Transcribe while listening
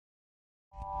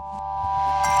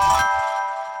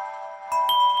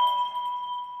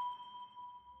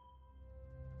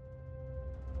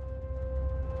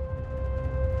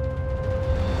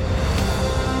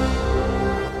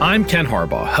I'm Ken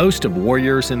Harbaugh, host of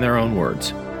Warriors in Their Own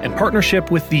Words. In partnership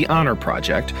with the Honor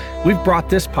Project, we've brought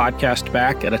this podcast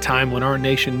back at a time when our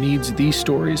nation needs these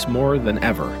stories more than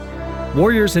ever.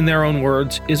 Warriors in Their Own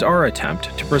Words is our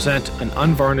attempt to present an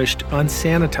unvarnished,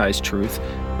 unsanitized truth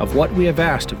of what we have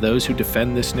asked of those who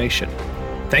defend this nation.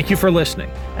 Thank you for listening,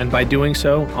 and by doing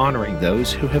so, honoring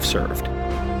those who have served.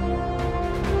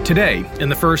 Today, in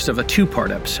the first of a two-part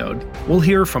episode, we'll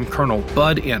hear from Colonel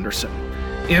Bud Anderson.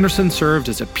 Anderson served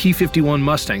as a P-51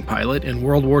 Mustang pilot in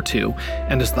World War II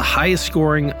and is the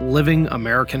highest-scoring living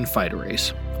American fighter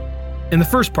ace. In the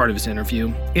first part of his interview,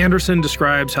 Anderson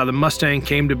describes how the Mustang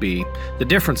came to be, the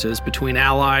differences between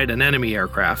Allied and enemy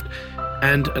aircraft,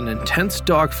 and an intense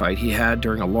dogfight he had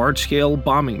during a large-scale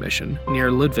bombing mission near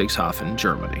Ludwigshafen,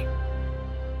 Germany.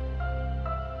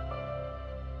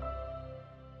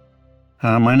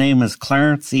 My name is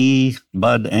Clarence E.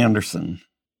 Bud Anderson.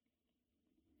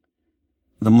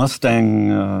 The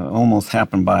Mustang almost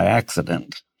happened by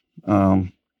accident.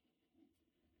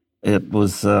 It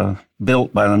was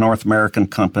built by the North American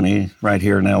Company right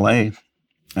here in L.A.,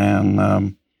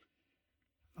 and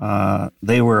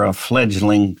they were a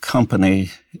fledgling company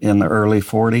in the early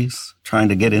 40s, trying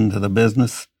to get into the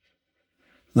business.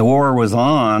 The war was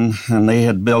on, and they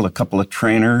had built a couple of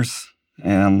trainers,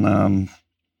 and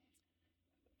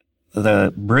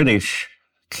the British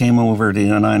came over to the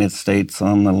United States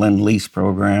on the Lend-Lease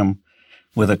program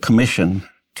with a commission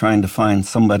trying to find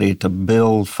somebody to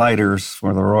build fighters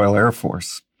for the Royal Air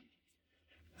Force.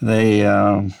 They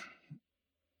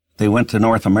went to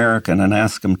North American and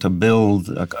asked them to build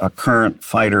a current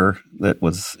fighter that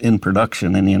was in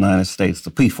production in the United States,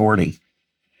 the P-40,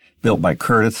 built by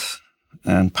Curtiss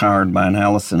and powered by an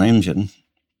Allison engine.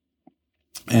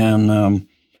 And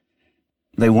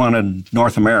they wanted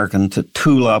North American to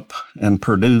tool up and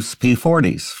produce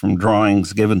P-40s from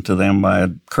drawings given to them by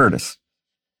Curtiss.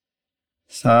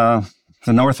 So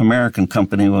the North American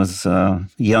company was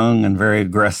young and very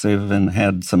aggressive and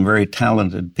had some very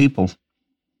talented people.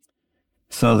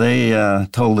 So they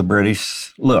told the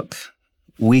British, look,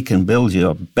 we can build you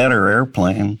a better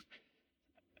airplane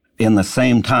in the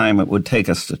same time it would take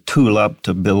us to tool up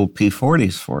to build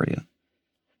P-40s for you.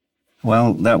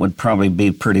 Well, that would probably be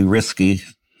pretty risky,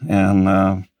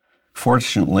 and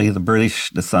fortunately, the British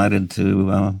decided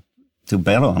to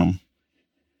bet on them.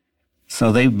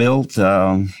 So they built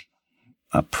a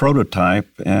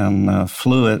prototype and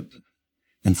flew it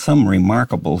in some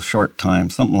remarkable short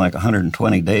time, something like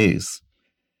 120 days.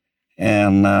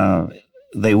 And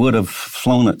they would have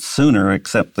flown it sooner,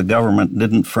 except the government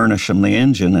didn't furnish them the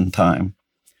engine in time.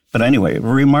 But anyway, a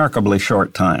remarkably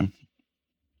short time.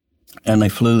 And they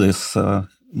flew this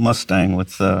Mustang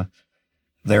with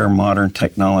their modern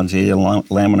technology, a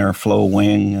laminar flow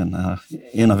wing and an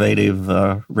innovative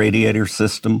radiator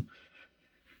system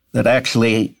that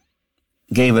actually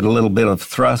gave it a little bit of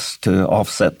thrust to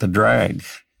offset the drag,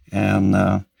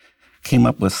 and came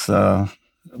up with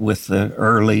the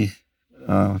early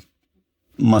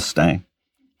Mustang,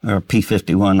 or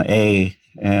P-51A,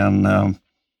 and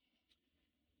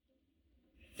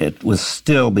it was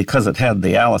still, because it had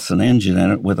the Allison engine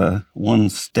in it with a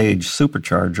one-stage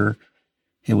supercharger,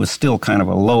 it was still kind of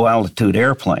a low-altitude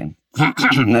airplane.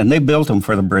 And they built them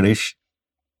for the British,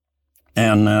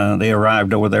 and they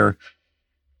arrived over there,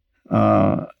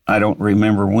 I don't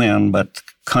remember when, but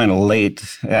kind of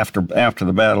late after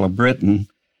the Battle of Britain.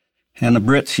 And the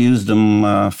Brits used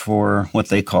them for what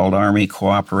they called Army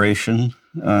cooperation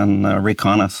and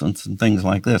reconnaissance and things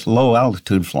like this,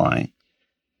 low-altitude flying.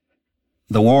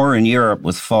 The war in Europe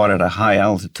was fought at a high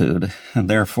altitude, and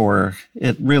therefore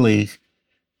it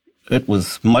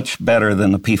was much better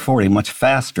than the P-40, much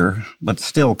faster, but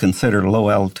still considered a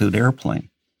low-altitude airplane.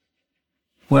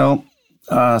 Well,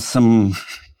 some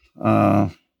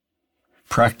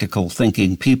practical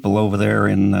thinking people over there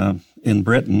in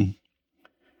Britain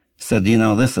said,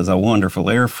 this is a wonderful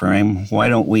airframe. Why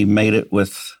don't we mate it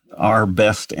with our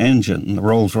best engine, the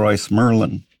Rolls-Royce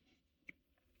Merlin?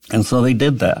 And so they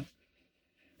did that,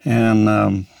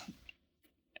 and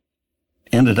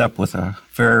ended up with a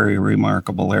very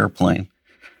remarkable airplane.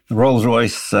 The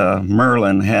Rolls-Royce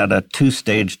Merlin had a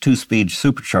two-stage, two-speed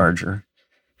supercharger,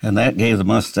 and that gave the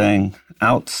Mustang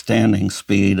outstanding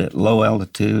speed at low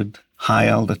altitude, high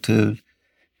altitude.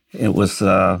 It was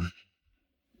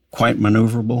quite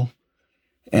maneuverable,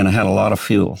 and it had a lot of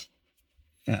fuel,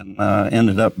 and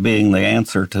ended up being the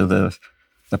answer to the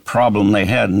problem they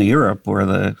had in Europe, where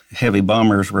the heavy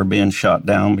bombers were being shot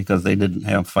down because they didn't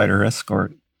have fighter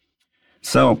escort.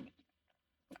 So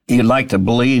you'd like to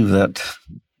believe that,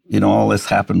 all this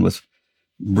happened with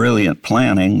brilliant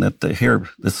planning, that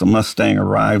this Mustang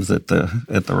arrives at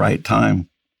the right time.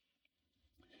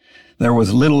 There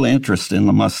was little interest in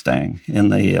the Mustang in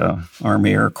the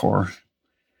Army Air Corps.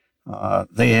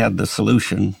 They had the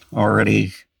solution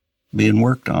already being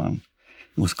worked on.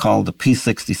 It was called the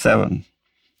P-67.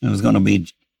 It was going to be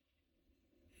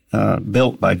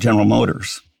built by General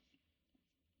Motors.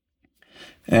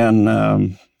 And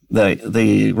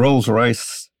the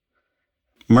Rolls-Royce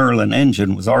Merlin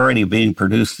engine was already being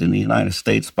produced in the United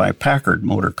States by Packard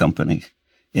Motor Company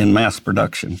in mass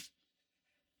production.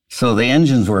 So the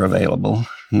engines were available.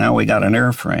 Now we got an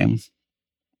airframe.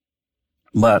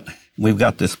 But we've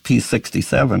got this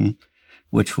P-67,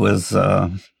 which was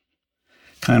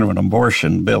kind of an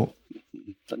abortion, built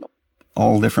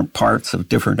all different parts of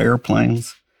different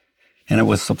airplanes. And it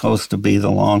was supposed to be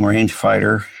the long-range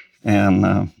fighter.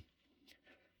 And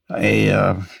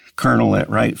a colonel at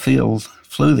Wright Field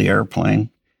flew the airplane.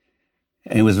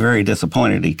 And he was very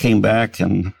disappointed. He came back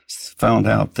and found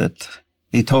out that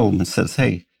he told him, says,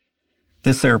 hey,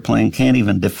 this airplane can't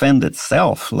even defend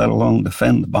itself, let alone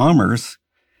defend the bombers,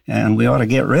 and we ought to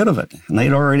get rid of it. And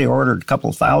they'd already ordered a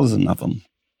couple thousand of them.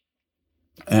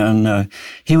 And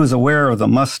he was aware of the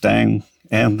Mustang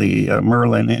and the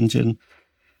Merlin engine,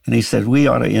 and he said, we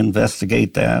ought to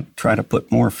investigate that, try to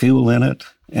put more fuel in it,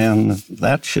 and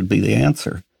that should be the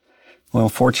answer. Well,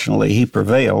 fortunately, he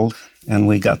prevailed, and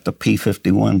we got the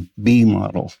P-51B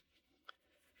model.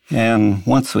 And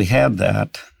once we had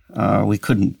that, they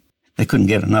couldn't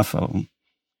get enough of them.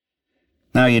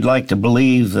 Now, you'd like to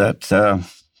believe that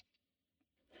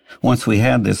once we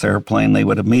had this airplane, they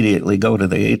would immediately go to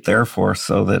the 8th Air Force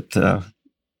so that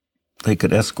they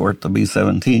could escort the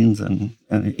B-17s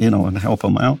and help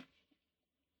them out.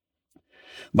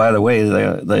 By the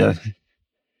way,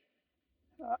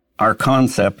 our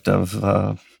concept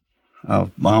of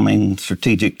bombing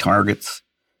strategic targets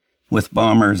with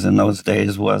bombers in those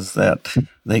days was that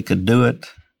they could do it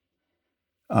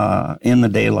in the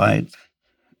daylight,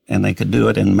 and they could do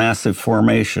it in massive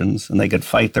formations, and they could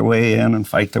fight their way in and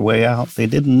fight their way out. They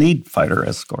didn't need fighter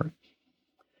escort.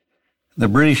 The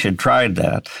British had tried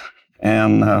that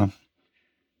and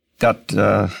got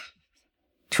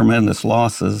tremendous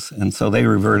losses, and so they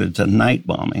reverted to night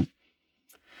bombing.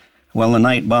 Well, the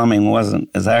night bombing wasn't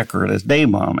as accurate as day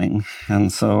bombing,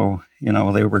 and so,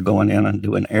 they were going in and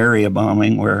doing area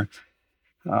bombing where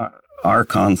our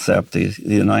concept, the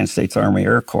United States Army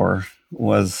Air Corps,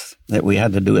 was that we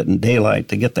had to do it in daylight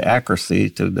to get the accuracy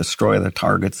to destroy the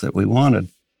targets that we wanted.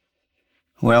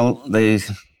 Well, they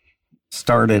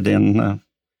started in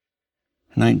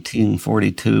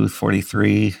 1942,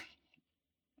 43,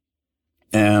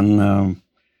 and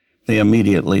they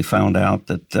immediately found out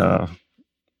that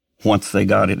once they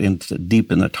got it into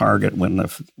deep in the target,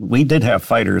 we did have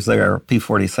fighters there,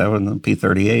 P-47 and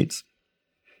P-38s,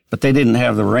 but they didn't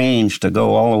have the range to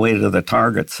go all the way to the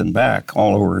targets and back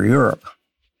all over Europe.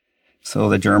 So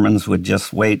the Germans would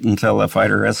just wait until the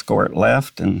fighter escort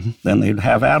left, and then they'd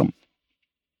have at them.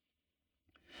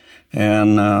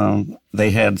 And they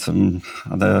had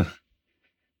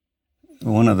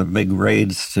one of the big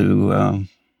raids to,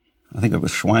 I think it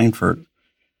was Schweinfurt.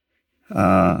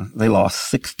 They lost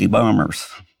 60 bombers.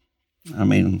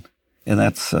 And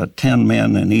that's 10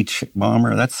 men in each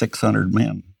bomber. That's 600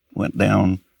 men went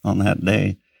down on that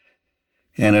day.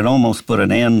 And it almost put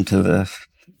an end to the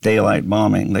daylight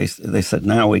bombing. They said,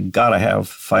 now we got to have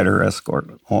fighter escort.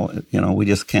 We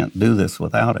just can't do this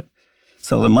without it.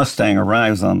 So the Mustang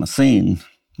arrives on the scene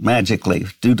magically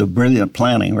due to brilliant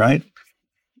planning, right?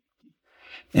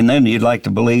 And then you'd like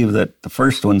to believe that the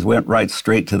first ones went right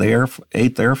straight to the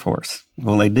 8th Air Force.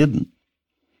 Well, they didn't.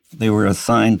 They were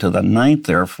assigned to the 9th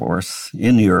Air Force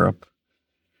in Europe,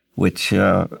 which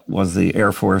was the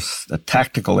Air Force, the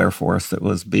tactical Air Force that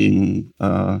was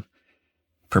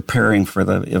preparing for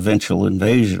the eventual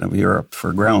invasion of Europe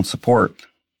for ground support.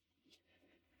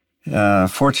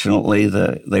 Fortunately,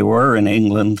 they were in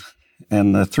England,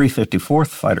 and the 354th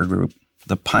Fighter Group,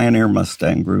 the Pioneer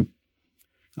Mustang Group,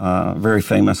 very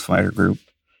famous fighter group,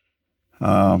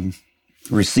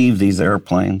 received these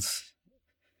airplanes.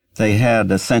 They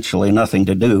had essentially nothing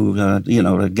to do,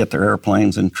 to get their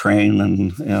airplanes and train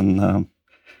and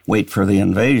wait for the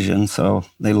invasion. So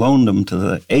they loaned them to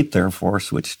the 8th Air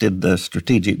Force, which did the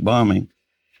strategic bombing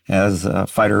as a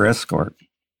fighter escort.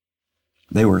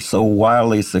 They were so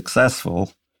wildly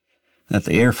successful that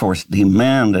the Air Force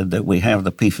demanded that we have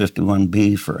the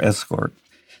P-51B for escort.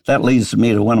 That leads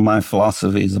me to one of my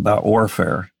philosophies about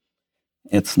warfare.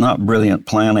 It's not brilliant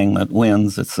planning that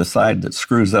wins. It's the side that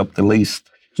screws up the least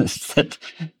that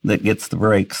gets the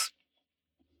breaks.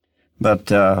 But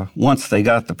once they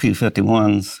got the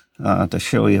P-51s, to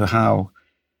show you how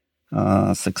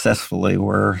successful they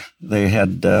were, they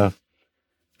had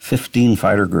 15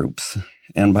 fighter groups.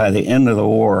 And by the end of the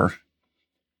war,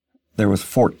 there was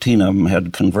 14 of them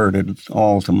had converted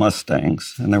all to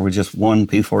Mustangs, and there was just one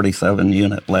P-47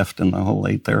 unit left in the whole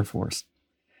 8th Air Force.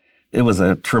 It was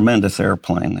a tremendous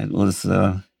airplane. It was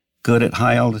good at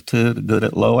high altitude, good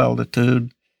at low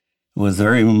altitude. It was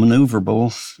very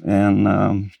maneuverable,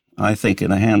 and I think in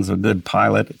the hands of a good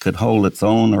pilot, it could hold its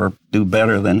own or do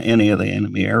better than any of the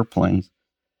enemy airplanes.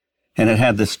 And it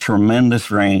had this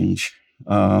tremendous range.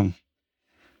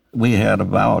 We had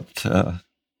about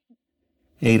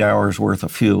 8 hours worth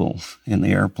of fuel in the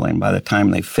airplane by the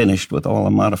time they finished with all the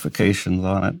modifications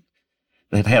on it.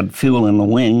 It had fuel in the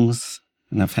wings,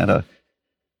 and it had a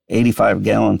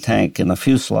 85-gallon tank in the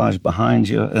fuselage behind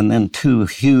you, and then 2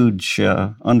 huge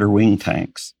underwing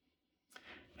tanks.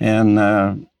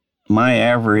 And my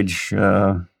average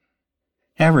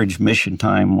mission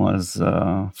time was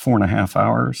 4.5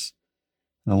 hours.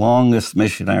 The longest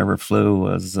mission I ever flew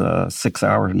was 6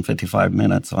 hours and 55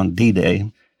 minutes on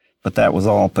D-Day, but that was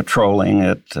all patrolling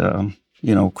at,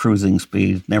 cruising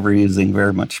speed, never using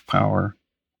very much power.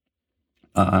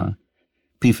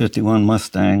 P-51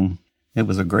 Mustang, it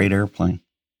was a great airplane.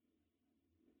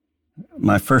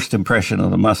 My first impression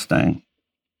of the Mustang,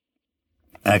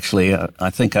 actually, I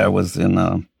think I was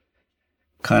in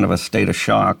kind of a state of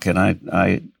shock, and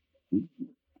I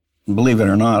believe it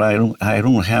or not, I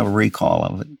don't have a recall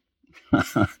of it.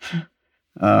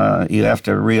 You have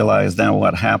to realize now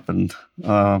what happened.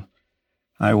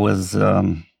 I was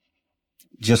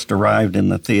just arrived in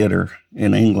the theater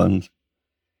in England,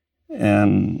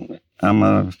 and I'm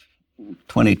a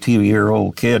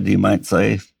 22-year-old kid, you might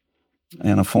say,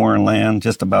 in a foreign land,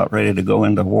 just about ready to go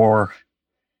into war.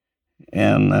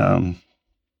 And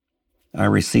I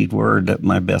received word that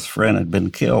my best friend had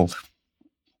been killed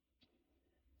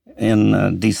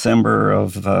in December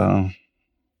of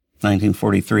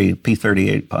 1943,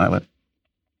 P-38 pilot.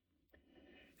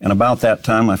 And about that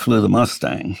time, I flew the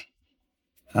Mustang.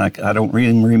 I don't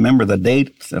even remember the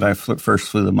date that I first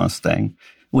flew the Mustang,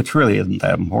 which really isn't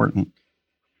that important.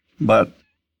 But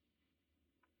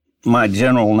my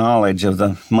general knowledge of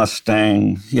the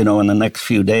Mustang, in the next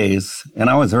few days, and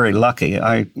I was very lucky.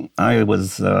 I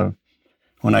was,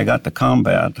 when I got to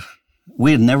combat,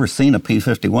 we had never seen a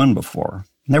P-51 before,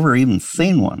 never even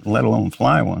seen one, let alone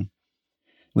fly one.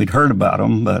 We'd heard about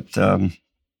them, but, and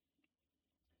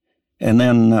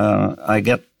then I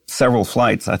get several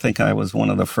flights. I think I was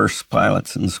one of the first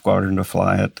pilots in the squadron to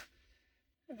fly it.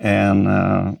 And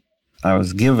I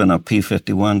was given a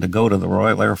P-51 to go to the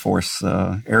Royal Air Force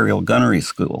Aerial Gunnery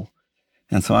School.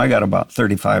 And so I got about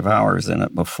 35 hours in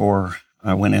it before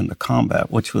I went into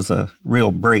combat, which was a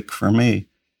real break for me.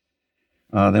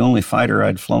 The only fighter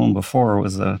I'd flown before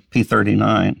was a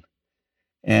P-39.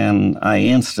 And I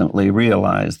instantly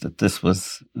realized that this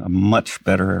was a much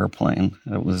better airplane.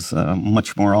 It was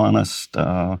much more honest,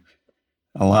 a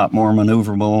lot more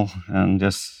maneuverable, and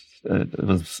just it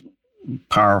was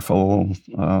powerful.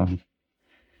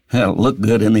 It looked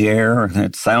good in the air, and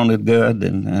it sounded good,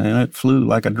 and it flew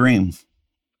like a dream.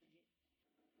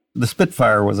 The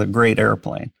Spitfire was a great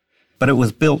airplane, but it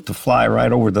was built to fly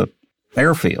right over the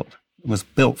airfield. It was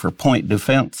built for point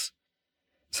defense,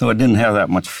 so it didn't have that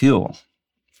much fuel.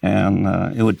 And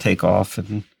it would take off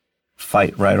and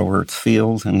fight right over its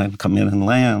field and then come in and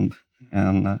land.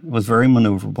 And it was very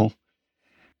maneuverable.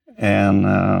 And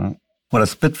what a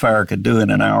Spitfire could do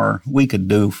in an hour, we could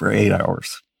do for 8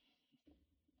 hours.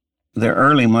 The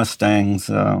early Mustangs,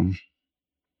 I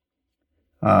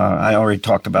already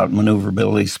talked about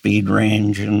maneuverability, speed,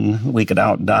 range, and we could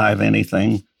outdive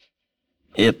anything.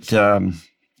 It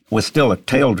was still a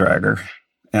tail dragger.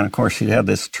 And, of course, you had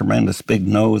this tremendous big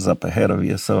nose up ahead of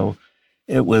you. So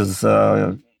it was,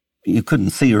 you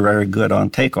couldn't see very good on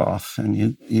takeoff.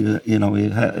 And,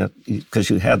 because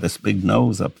you had this big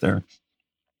nose up there.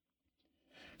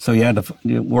 So you had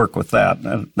to work with that.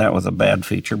 That was a bad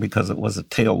feature because it was a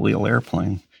tailwheel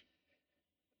airplane.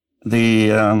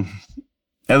 The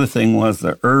other thing was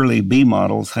the early B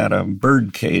models had a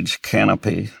birdcage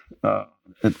canopy.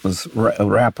 It was a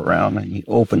wraparound, and you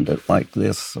opened it like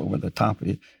this over the top of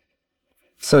you.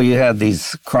 So you had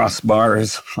these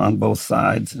crossbars on both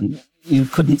sides, and you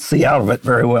couldn't see out of it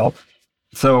very well.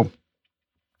 So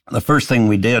the first thing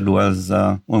we did was,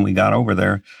 when we got over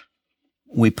there,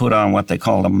 we put on what they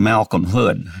called a Malcolm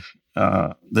hood.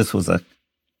 This was a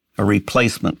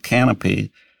replacement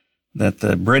canopy that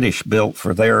the British built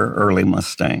for their early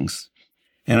Mustangs.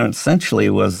 And it essentially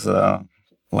was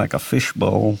like a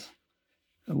fishbowl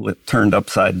turned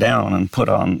upside down and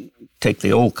take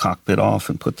the old cockpit off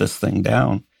and put this thing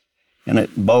down. And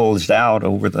it bulged out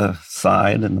over the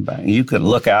side and the back. You could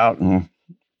look out and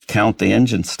count the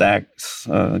engine stacks,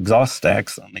 exhaust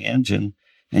stacks on the engine,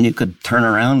 and you could turn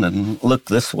around and look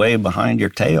this way behind your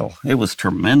tail. It was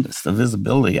tremendous. The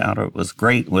visibility out of it was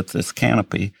great with this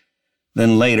canopy.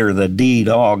 Then later, the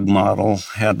D-Dog model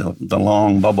had the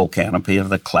long bubble canopy of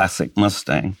the classic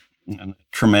Mustang, and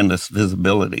tremendous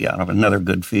visibility out of it. Another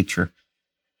good feature.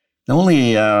 The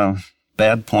only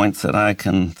bad points that I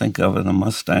can think of in the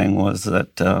Mustang was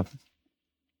that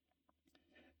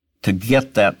to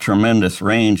get that tremendous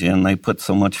range in, they put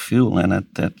so much fuel in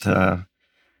it that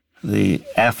the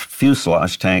aft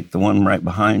fuselage tank, the one right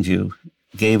behind you,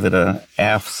 gave it an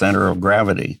aft center of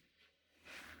gravity.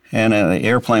 And the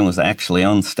airplane was actually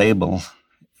unstable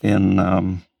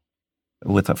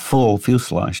with a full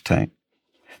fuselage tank.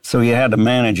 So you had to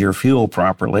manage your fuel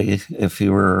properly if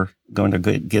you were going to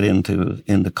get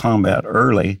into combat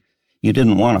early. You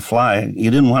didn't want to fly. You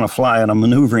didn't want to fly in a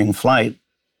maneuvering flight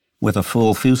with a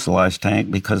full fuselage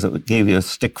tank because it gave you a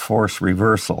stick force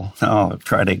reversal. Now I'll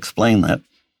try to explain that.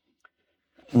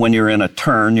 When you're in a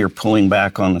turn, you're pulling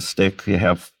back on the stick. You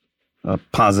have a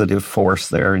positive force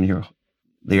there, and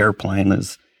the airplane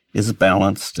is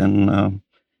balanced.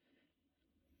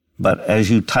 But as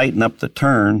you tighten up the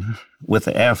turn with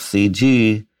the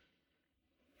FCG,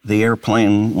 the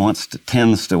airplane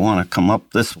tends to want to come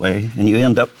up this way, and you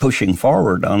end up pushing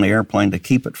forward on the airplane to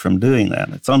keep it from doing that.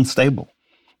 It's unstable.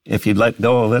 If you let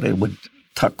go of it, it would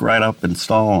tuck right up and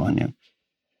stall on you.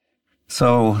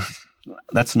 So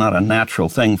that's not a natural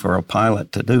thing for a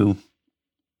pilot to do.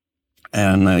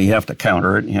 And you have to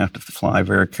counter it, and you have to fly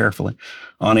very carefully.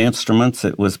 On instruments,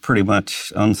 it was pretty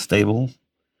much unstable.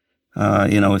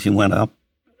 If you went up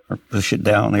or push it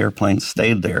down, the airplane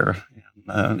stayed there.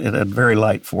 It had very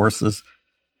light forces.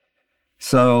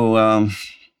 So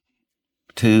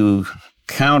to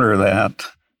counter that,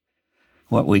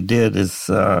 what we did is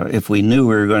if we knew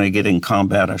we were going to get in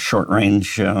combat, a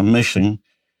short-range mission,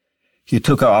 you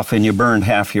took off and you burned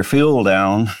half your fuel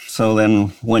down. So then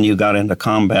when you got into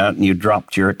combat and you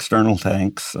dropped your external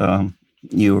tanks,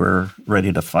 you were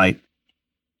ready to fight.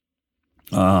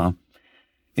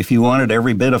 If you wanted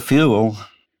every bit of fuel,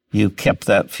 you kept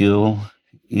that fuel.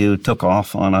 You took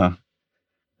off on a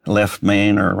left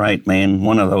main or right main.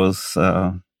 One of those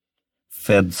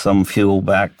fed some fuel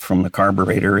back from the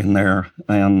carburetor in there.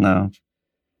 And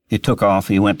you took off.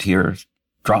 You went to your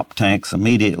drop tanks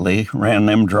immediately, ran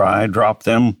them dry, dropped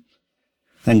them,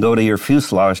 then go to your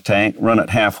fuselage tank, run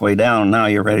it halfway down. Now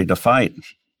you're ready to fight.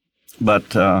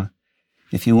 But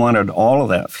if you wanted all of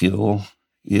that fuel,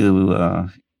 you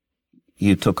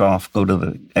took off, go to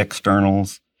the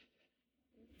externals.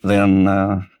 Then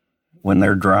when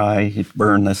they're dry, you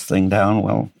burn this thing down.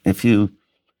 Well, if you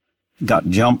got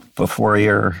jumped before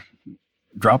your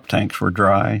drop tanks were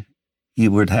dry,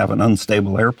 you would have an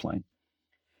unstable airplane.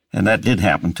 And that did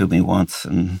happen to me once,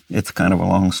 and it's kind of a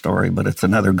long story, but it's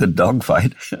another good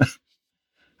dogfight.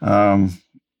 The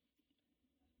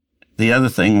other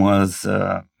thing was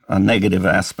a negative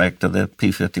aspect of the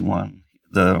P-51.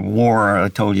 The war, I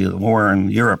told you, the war in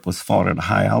Europe was fought at a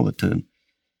high altitude.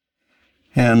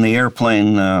 And the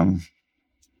airplane,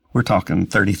 we're talking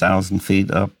 30,000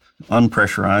 feet up,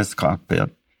 unpressurized cockpit,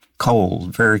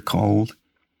 cold, very cold.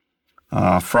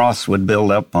 Frost would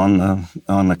build up on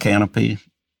the canopy.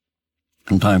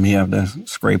 Sometimes you have to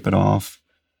scrape it off.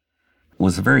 It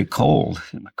was very cold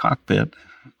in the cockpit.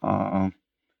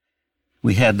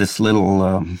 We had this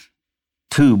little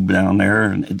tube down there,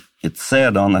 and it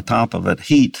said on the top of it,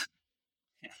 heat.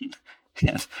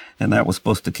 And that was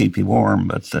supposed to keep you warm,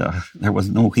 but there was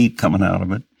no heat coming out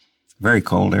of it. Very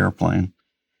cold airplane.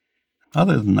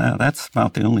 Other than that, that's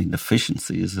about the only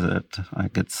deficiencies that I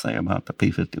could say about the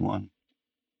P-51.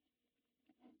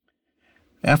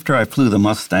 After I flew the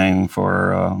Mustang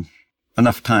for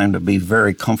enough time to be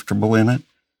very comfortable in it,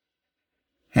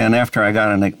 and after I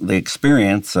got the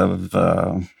experience of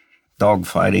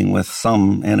dogfighting with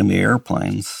some enemy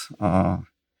airplanes,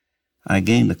 I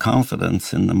gained the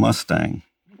confidence in the Mustang.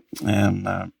 And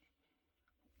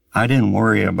I didn't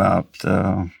worry about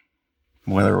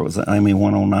whether it was an ME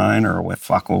 109 or with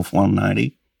Focke-Wulf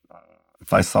 190.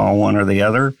 If I saw one or the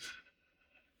other,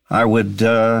 I would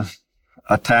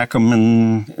attack them,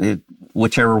 and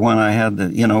whichever one I had,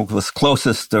 was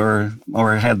closest or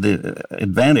had the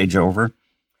advantage over,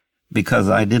 because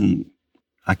I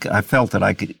felt that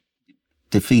I could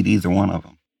defeat either one of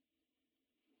them.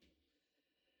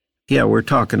 Yeah, we're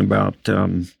talking about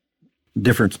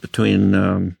difference between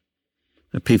the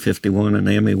P-51 and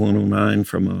the ME 109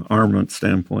 from an armament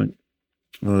standpoint.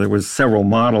 Well, there was several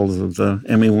models of the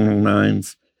ME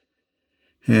 109s,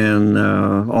 and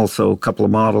also a couple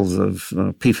of models of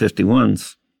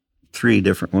P-51s, 3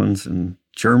 different ones, and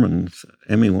Germans,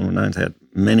 Me-109s, had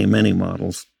many, many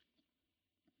models.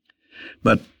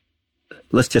 But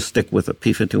let's just stick with the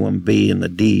P-51B and the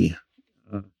D.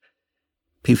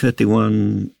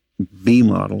 P-51B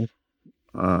model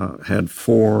had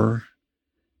 4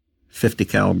 .50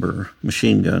 caliber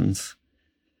machine guns,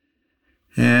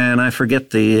 and I forget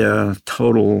the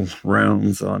total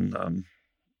rounds on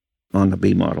the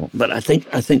B model. But I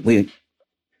think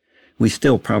we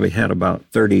still probably had about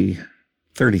 30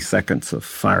 seconds of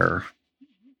fire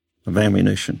of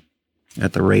ammunition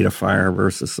at the rate of fire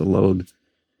versus the load.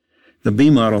 The B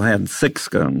model had 6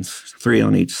 guns, 3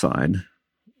 on each side,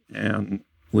 and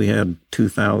we had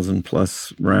 2,000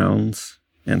 plus rounds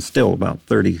and still about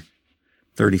 30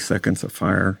 seconds of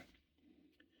fire.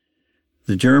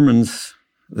 The Germans,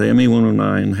 the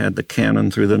Me-109 had the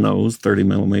cannon through the nose, 30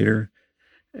 millimeter,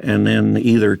 and then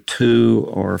either 2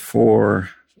 or 4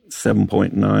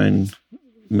 7.9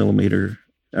 millimeter.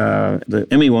 The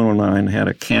Me-109 had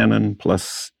a cannon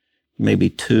plus maybe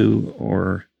 2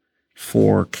 or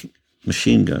 4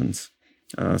 machine guns,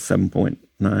 7.9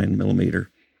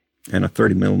 millimeter, and a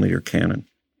 30 millimeter cannon.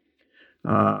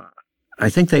 I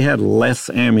think they had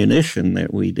less ammunition than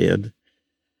we did.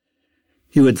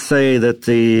 You would say that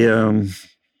the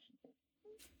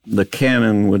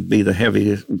cannon would be the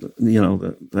heaviest,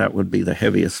 that would be the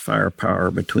heaviest firepower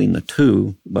between the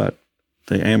two, but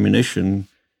the ammunition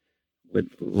with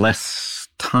less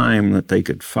time that they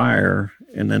could fire,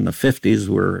 and then the 50s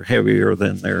were heavier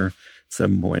than their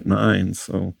 7.9,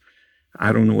 so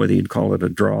I don't know whether you'd call it a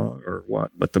draw or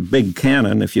what, but the big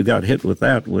cannon, if you got hit with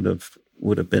that, would have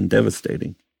been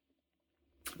devastating.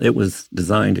 It was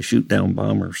designed to shoot down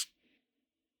bombers.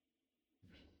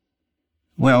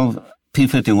 Well,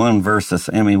 P-51 versus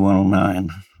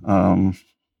Me-109.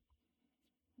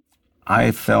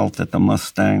 I felt that the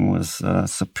Mustang was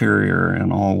superior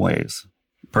in all ways,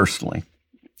 personally.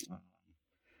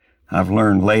 I've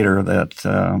learned later that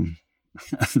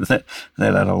that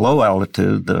at a low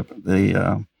altitude, the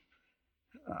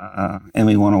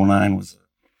Me-109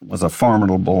 was a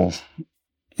formidable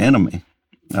enemy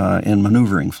in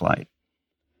maneuvering flight.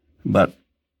 But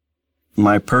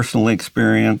my personal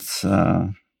experience,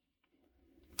 the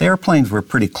airplanes were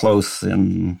pretty close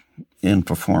in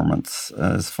performance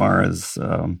as far as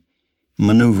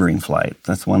maneuvering flight.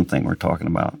 That's one thing we're talking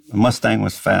about. The Mustang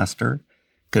was faster,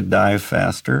 could dive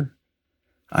faster.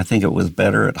 I think it was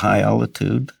better at high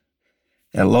altitude.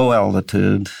 At low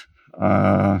altitude,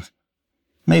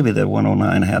 maybe the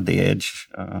 109 had the edge.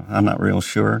 I'm not real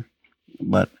sure,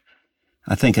 but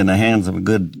I think in the hands of a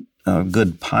good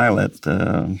pilot,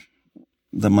 the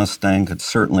Mustang could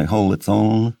certainly hold its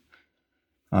own.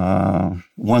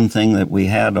 One thing that we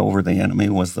had over the enemy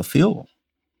was the fuel.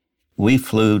 We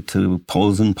flew to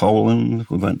Posen, Poland.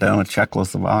 We went down to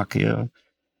Czechoslovakia.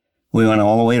 We went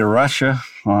all the way to Russia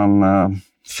on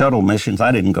shuttle missions.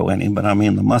 I didn't go any, but I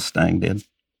mean the Mustang did.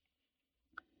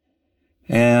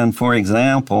 And for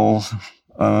example,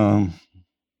 I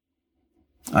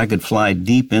could fly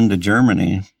deep into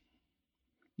Germany,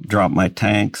 drop my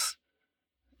tanks,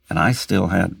 and I still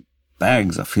had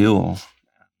bags of fuel.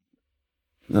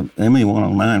 The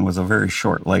Me-109 was a very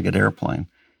short-legged airplane.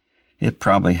 It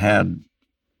probably had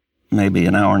maybe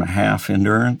an hour and a half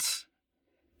endurance,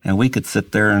 and we could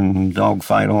sit there and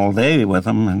dogfight all day with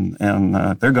them, and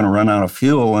they're going to run out of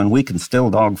fuel, and we can still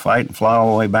dogfight and fly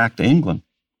all the way back to England.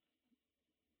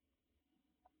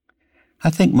 I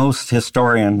think most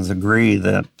historians agree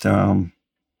that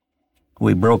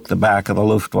we broke the back of the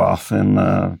Luftwaffe in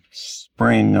the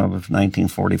spring of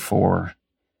 1944,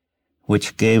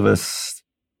 which gave us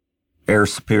air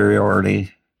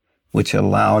superiority, which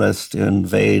allowed us to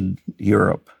invade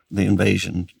Europe, the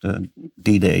invasion,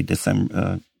 D-Day,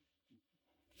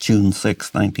 June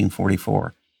 6,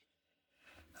 1944.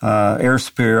 Air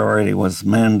superiority was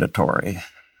mandatory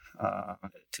to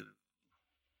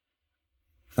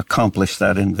accomplish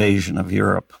that invasion of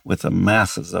Europe with the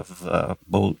masses of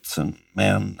boats and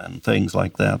men and things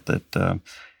like that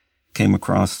came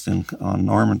across on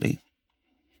Normandy.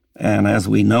 And as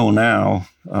we know now,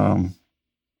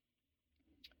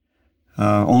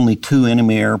 only 2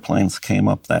 enemy airplanes came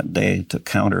up that day to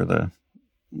counter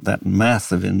that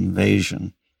massive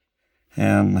invasion.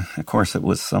 And of course, it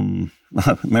was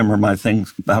remember my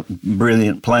things about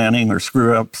brilliant planning or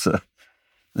screw-ups.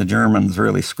 The Germans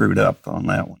really screwed up on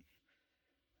that one.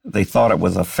 They thought it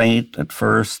was a feint at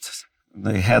first.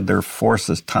 They had their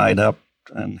forces tied up,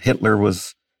 and Hitler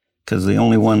was, because the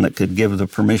only one that could give the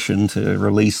permission to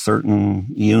release certain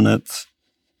units,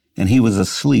 and he was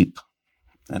asleep,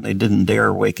 and they didn't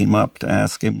dare wake him up to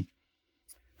ask him.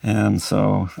 And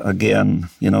so, again,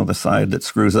 the side that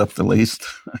screws up the least,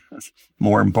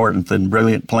 more important than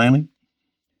brilliant planning.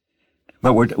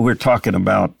 But we're talking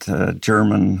about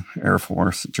German Air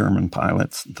Force, German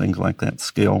pilots, and things like that,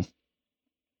 skill.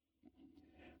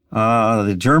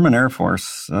 The German Air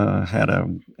Force had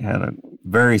a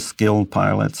very skilled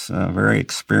pilots, very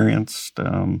experienced.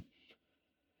 And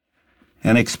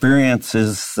experience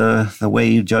is the way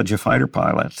you judge a fighter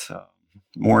pilot.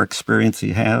 More experience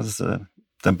he has,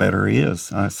 the better he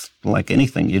is. It's like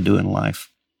anything you do in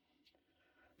life.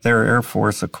 Their Air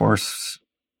Force, of course,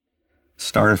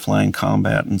 started flying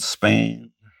combat in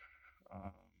Spain,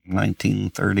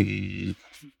 1930,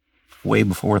 way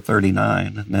before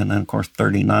 39. And then, of course,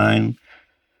 39,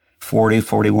 40,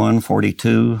 41,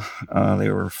 42, they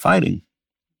were fighting.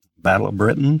 Battle of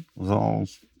Britain was all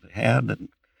they had, and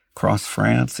across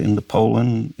France, into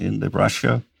Poland, into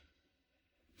Russia.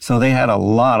 So they had a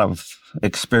lot of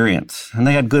experience, and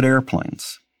they had good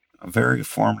airplanes, a very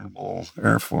formidable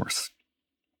Air Force.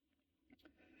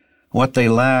 What they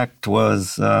lacked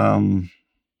was a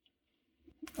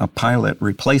pilot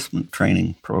replacement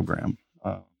training program,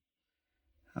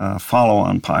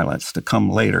 follow-on pilots to come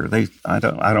later. I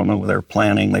don't know what they're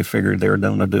planning. They figured they were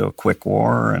going to do a quick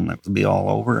war and it would be all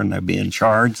over and they'd be in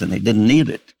charge, and they didn't need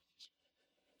it.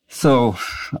 So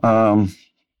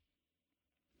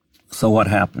what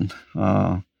happened?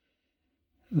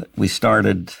 We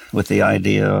started with the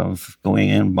idea of going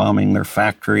in, bombing their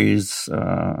factories,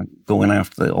 going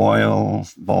after the oil,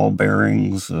 ball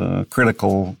bearings,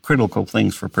 critical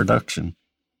things for production.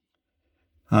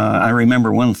 I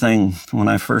remember one thing when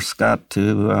I first got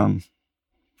to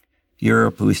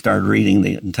Europe, we started reading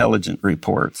the intelligence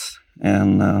reports,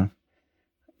 and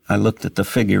I looked at the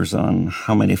figures on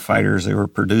how many fighters they were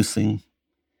producing,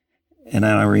 and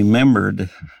I remembered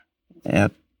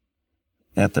at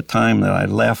the time that I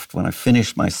left, when I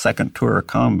finished my second tour of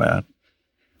combat,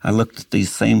 I looked at these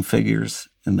same figures,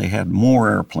 and they had more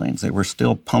airplanes. They were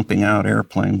still pumping out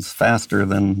airplanes faster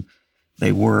than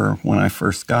they were when I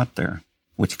first got there,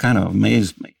 which kind of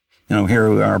amazed me. Here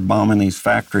we are bombing these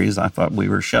factories. I thought we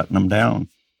were shutting them down.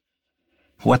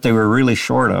 What they were really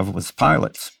short of was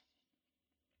pilots.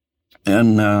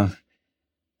 And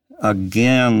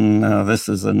again, this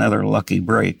is another lucky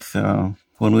break.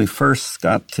 When we first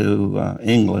got to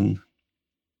England,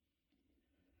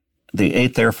 the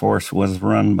 8th Air Force was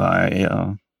run by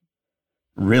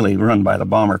the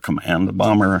Bomber Command, the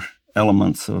bomber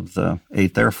elements of the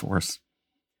 8th Air Force.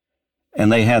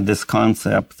 And they had this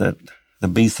concept that the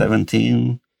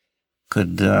B-17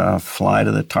 could fly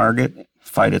to the target,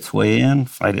 fight its way in,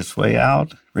 fight its way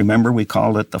out. Remember, we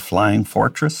called it the Flying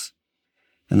Fortress.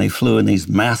 And they flew in these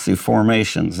massive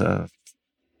formations, 3-3-3,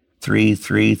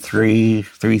 3-3-3,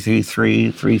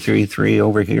 3-3-3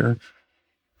 over here,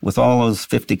 with all those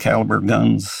 50 caliber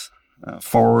guns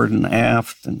forward and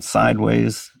aft and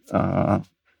sideways.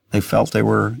 They felt they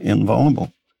were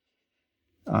invulnerable.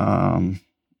 Flying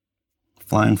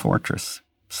Fortress.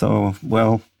 So,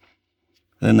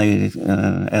 then they,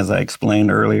 as I explained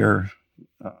earlier,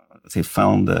 they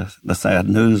found the sad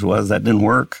news was that didn't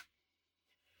work.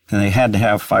 And they had to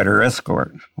have fighter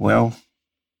escort. Well,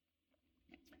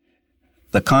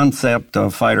 the concept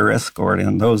of fighter escort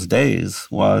in those days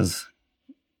was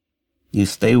you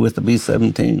stay with the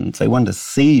B-17s. They wanted to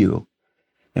see you.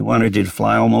 They wanted you to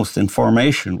fly almost in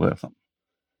formation with them.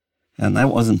 And that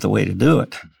wasn't the way to do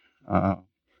it.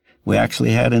 We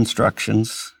actually had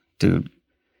instructions to,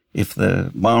 if the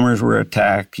bombers were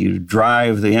attacked, you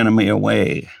drive the enemy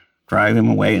away, drive him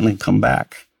away and then come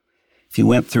back. If you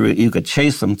went through it, you could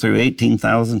chase them through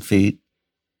 18,000 feet,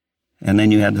 and then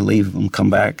you had to leave them, come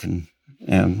back and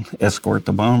escort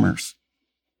the bombers.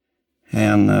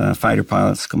 And fighter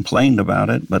pilots complained about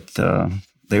it, but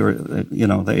they were, the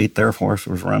 8th Air Force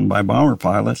was run by bomber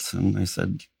pilots, and they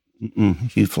said,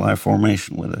 you fly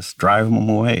formation with us, drive them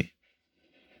away.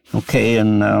 Okay,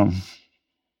 and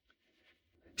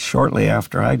shortly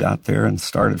after I got there and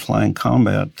started flying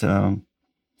combat,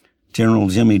 General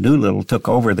Jimmy Doolittle took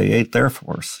over the 8th Air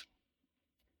Force.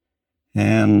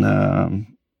 And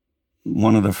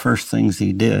one of the first things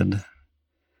he did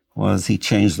was he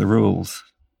changed the rules.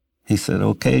 He said,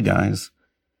 okay, guys,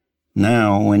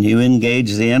 now when you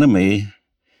engage the enemy,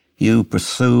 you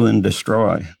pursue and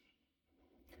destroy.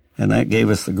 And that gave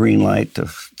us the green light to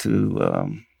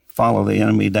follow the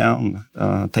enemy down,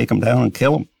 take them down and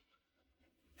kill them.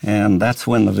 And that's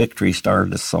when the victory started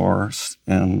to soar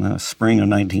in spring of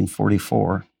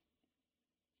 1944.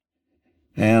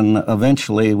 And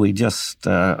eventually we just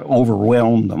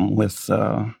overwhelmed them with,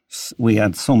 we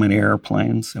had so many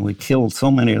airplanes and we killed so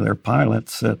many of their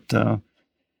pilots that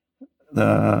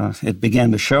it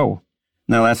began to show.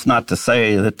 Now, that's not to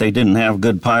say that they didn't have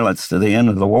good pilots to the end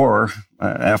of the war.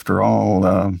 After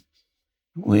all,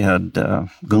 we had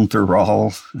Gunther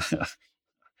Rall,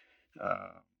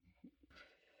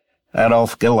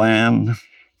 Adolf Gilland,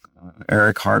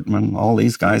 Eric Hartmann. All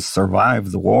these guys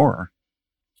survived the war.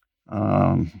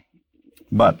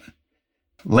 But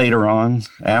later on,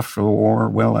 after the war,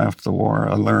 well after the war,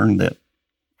 I learned that,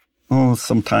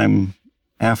 sometime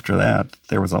after that,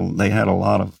 they had a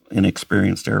lot of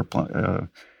inexperienced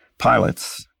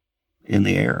pilots in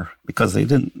the air because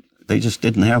they just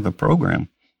didn't have the program.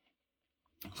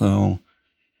 So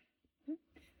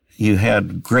you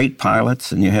had great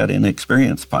pilots and you had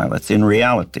inexperienced pilots in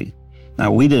reality.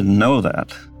 Now, we didn't know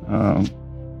that.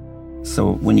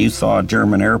 So when you saw a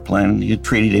German airplane, you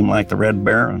treated him like the Red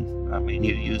Baron. I mean,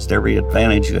 you used every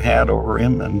advantage you had over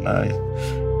him, and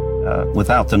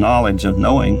without the knowledge of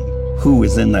knowing who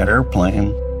was in that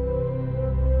airplane.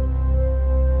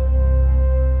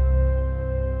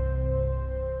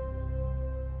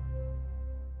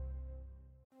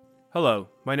 Hello,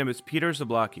 my name is Peter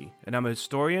Zablocki, and I'm a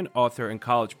historian, author, and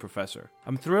college professor.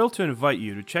 I'm thrilled to invite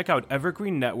you to check out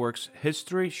Evergreen Network's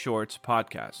History Shorts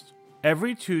podcast.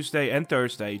 Every Tuesday and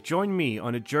Thursday, join me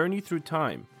on a journey through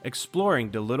time,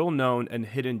 exploring the little-known and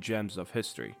hidden gems of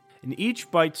history. In each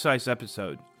bite-sized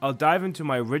episode, I'll dive into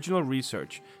my original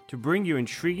research to bring you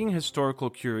intriguing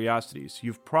historical curiosities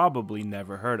you've probably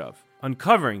never heard of,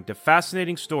 uncovering the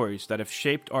fascinating stories that have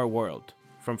shaped our world,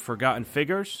 from forgotten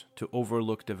figures to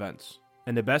overlooked events.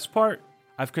 And the best part?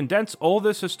 I've condensed all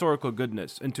this historical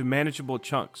goodness into manageable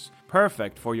chunks,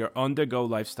 perfect for your on-the-go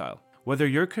lifestyle. Whether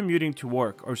you're commuting to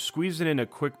work or squeezing in a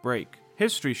quick break,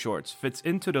 History Shorts fits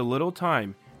into the little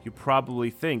time you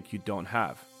probably think you don't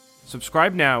have.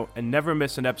 Subscribe now and never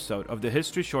miss an episode of the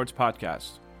History Shorts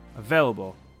podcast,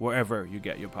 available wherever you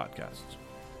get your podcasts.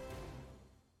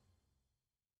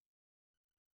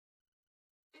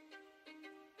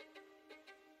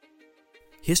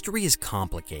 History is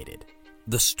complicated.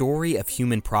 The story of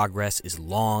human progress is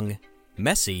long,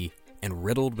 messy, and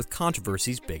riddled with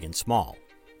controversies big and small.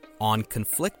 On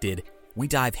Conflicted, we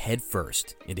dive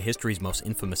headfirst into history's most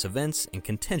infamous events and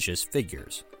contentious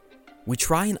figures. We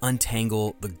try and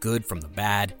untangle the good from the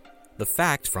bad, the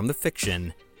fact from the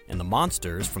fiction, and the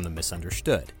monsters from the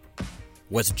misunderstood.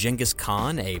 Was Genghis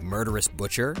Khan a murderous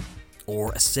butcher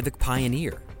or a civic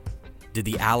pioneer? Did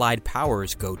the Allied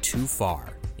powers go too far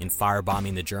in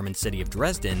firebombing the German city of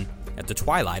Dresden at the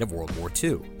twilight of World War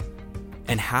II?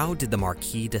 And how did the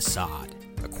Marquis de Sade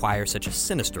acquire such a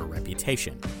sinister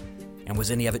reputation? And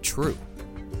was any of it true?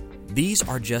 These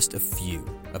are just a few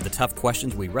of the tough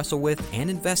questions we wrestle with and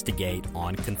investigate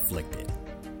on Conflicted.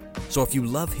 So if you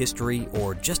love history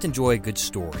or just enjoy a good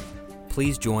story,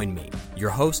 please join me, your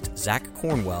host, Zach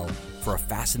Cornwell, for a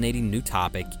fascinating new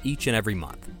topic each and every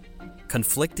month.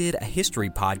 Conflicted, a history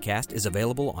podcast, is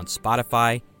available on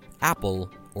Spotify, Apple,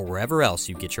 or wherever else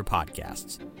you get your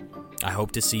podcasts. I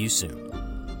hope to see you soon.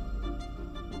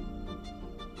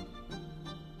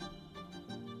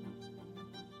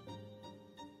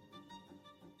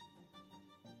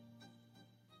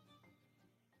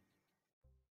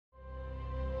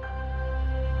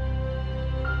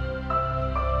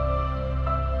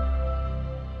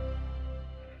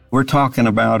 We're talking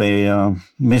about a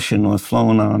mission was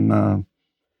flown on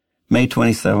May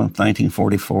 27th,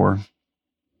 1944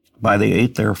 by the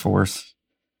 8th Air Force.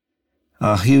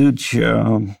 A huge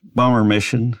bomber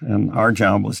mission, and our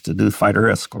job was to do fighter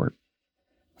escort.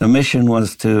 The mission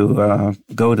was to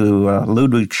go to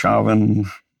Ludwigshafen,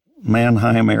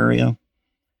 Mannheim area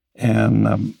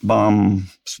and bomb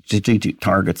strategic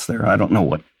targets there. I don't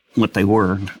know what they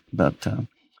were, but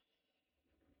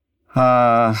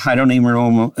I don't even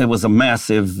know. It was a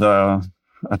massive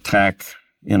attack,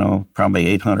 probably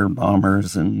 800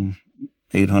 bombers and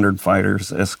 800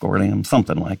 fighters escorting them,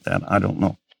 something like that. I don't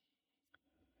know.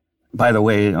 By the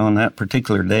way, on that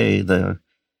particular day, the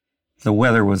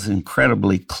weather was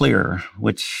incredibly clear,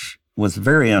 which was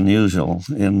very unusual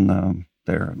in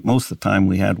there. Most of the time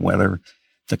we had weather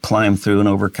to climb through an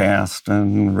overcast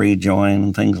and rejoin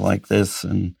and things like this,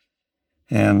 and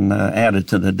added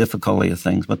to the difficulty of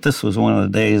things. But this was one of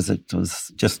the days that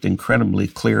was just incredibly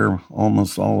clear,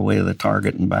 almost all the way to the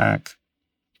target and back.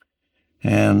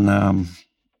 And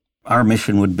our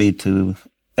mission would be to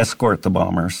escort the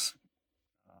bombers.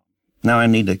 Now I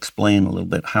need to explain a little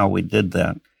bit how we did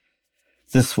that.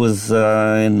 This was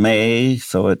in May,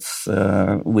 so it's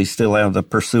we still have the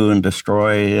pursue and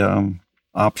destroy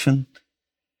option.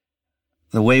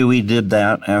 The way we did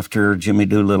that after Jimmy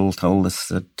Doolittle told us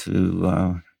that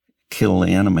to kill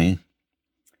the enemy,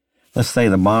 let's say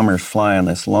the bombers fly in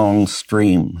this long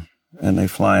stream and they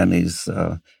fly in these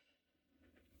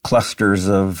clusters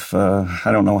of,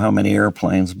 I don't know how many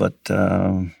airplanes, but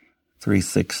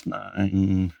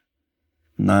 369,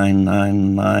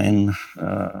 999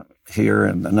 here,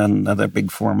 and then another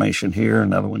big formation here,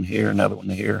 another one here, another one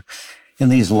here, in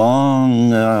these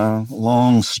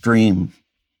long stream.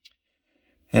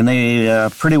 And they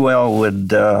pretty well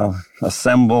would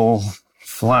assemble,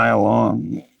 fly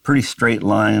along, pretty straight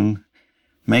line,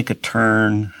 make a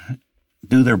turn,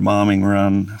 do their bombing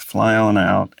run, fly on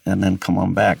out, and then come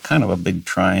on back. Kind of a big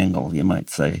triangle, you might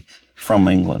say, from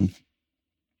England.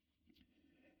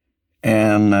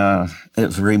 And it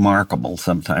was remarkable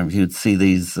sometimes. You'd see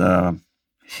these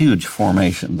huge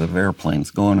formations of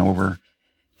airplanes going over.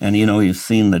 And, you know, you've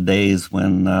seen the days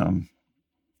when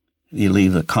you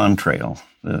leave the contrail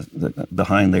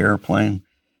behind the airplane.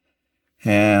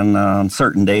 And on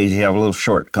certain days, you have a little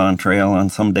short contrail.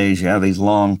 On some days, you have these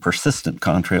long, persistent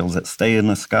contrails that stay in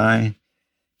the sky.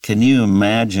 Can you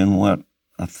imagine what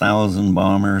 1,000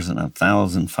 bombers and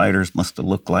 1,000 fighters must have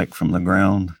looked like from the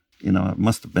ground? You know, it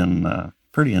must have been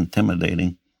pretty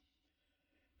intimidating.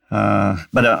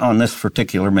 But on this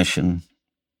particular mission,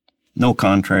 no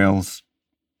contrails,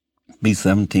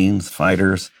 B-17s,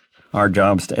 fighters. Our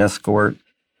job's to escort.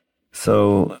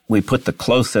 So we put the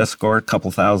close escort a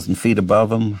couple thousand feet above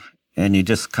them, and you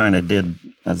just kind of did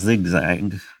a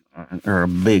zigzag or a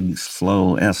big,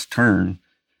 slow S-turn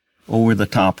over the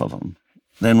top of them.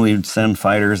 Then we'd send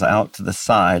fighters out to the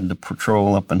side to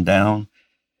patrol up and down.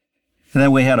 And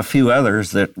then we had a few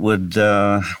others that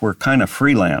were kind of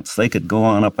freelance. They could go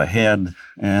on up ahead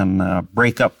and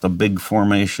break up the big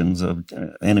formations of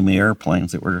enemy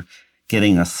airplanes that were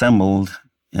getting assembled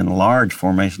in large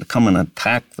formation to come and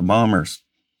attack the bombers.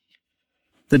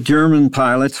 The German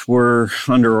pilots were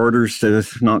under orders to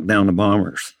knock down the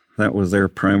bombers. That was their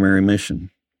primary mission.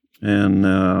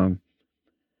 And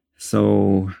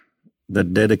so the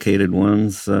dedicated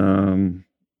ones,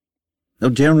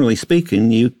 generally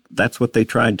speaking, that's what they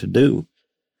tried to do.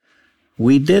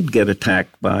 We did get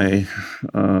attacked by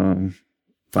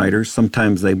fighters.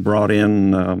 Sometimes they brought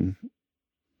in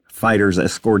fighters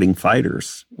escorting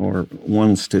fighters, or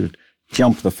ones to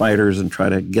jump the fighters and try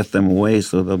to get them away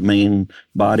so the main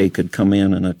body could come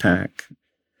in and attack.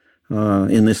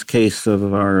 In this case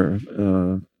of our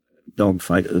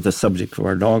dogfight, the subject of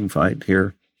our dogfight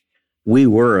here, we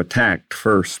were attacked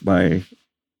first by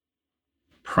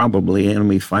probably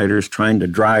enemy fighters trying to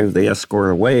drive the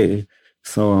escort away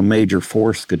so a major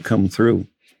force could come through.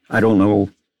 I don't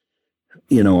know,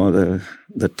 you know,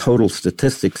 the total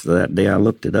statistics of that day. I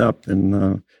looked it up,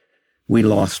 and we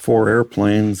lost 4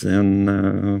 airplanes,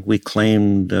 and we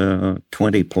claimed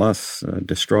 20 plus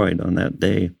destroyed on that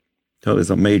day. So it was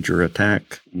a major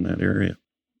attack in that area.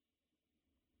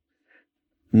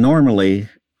 Normally,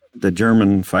 the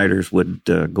German fighters would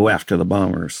go after the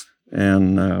bombers,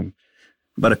 and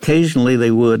but occasionally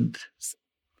they would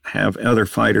have other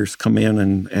fighters come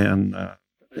in and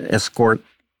escort,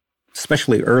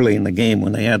 especially early in the game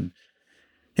when they had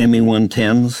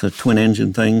Me-110s, the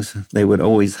twin-engine things. They would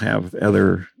always have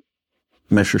other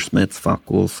Messerschmitts,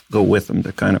 Focke-Wulfs go with them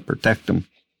to kind of protect them.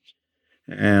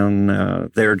 And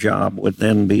their job would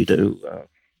then be to,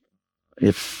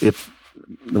 if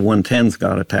the 110s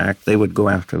got attacked, they would go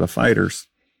after the fighters.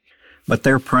 But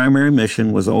their primary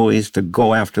mission was always to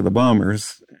go after the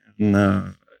bombers.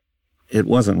 And it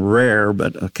wasn't rare,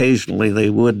 but occasionally they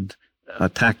would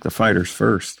attack the fighters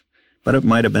first. But it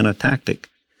might have been a tactic.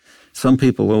 Some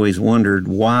people always wondered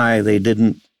why they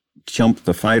didn't jump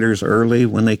the fighters early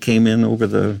when they came in over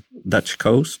the Dutch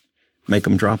coast, make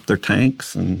them drop their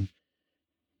tanks, and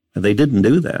they didn't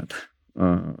do that.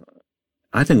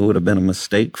 I think it would have been a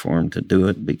mistake for them to do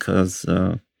it because,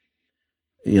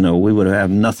 we would have had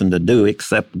nothing to do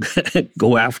except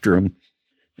go after them,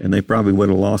 and they probably would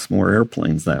have lost more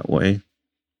airplanes that way.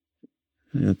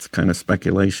 It's kind of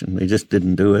speculation. They just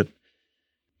didn't do it.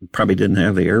 Probably didn't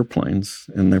have the airplanes,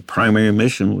 and their primary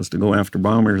mission was to go after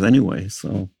bombers anyway,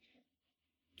 so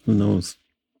who knows?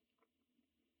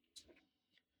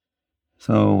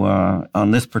 So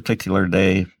on this particular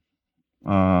day,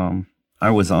 I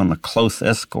was on the close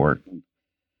escort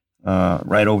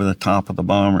right over the top of the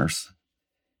bombers.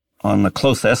 On the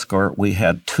close escort, we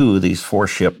had 2 of these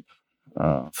 4-ship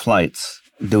flights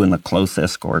doing the close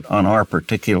escort on our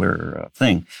particular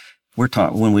thing.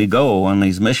 When we go on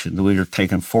these missions, we were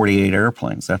taking 48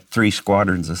 airplanes. That's 3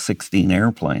 squadrons of 16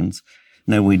 airplanes.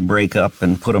 And then we'd break up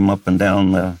and put them up and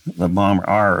down the bomber,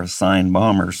 our assigned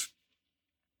bombers.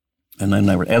 And then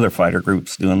there were other fighter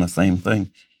groups doing the same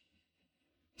thing.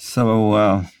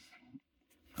 So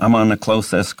I'm on the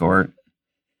close escort.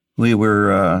 We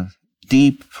were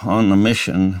deep on the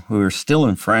mission. We were still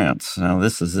in France. Now,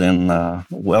 this is in,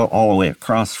 all the way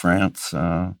across France.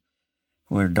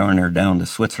 We're darn near down to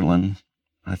Switzerland.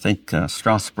 I think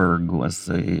Strasbourg was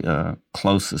the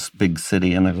closest big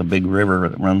city, and there's a big river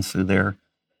that runs through there.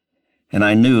 And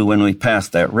I knew when we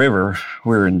passed that river,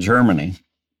 we were in Germany.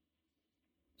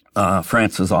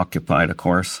 France was occupied, of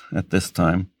course, at this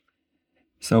time.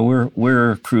 So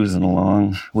we're cruising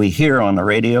along. We hear on the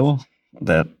radio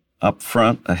that up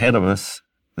front, ahead of us,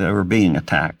 they were being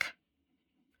attacked.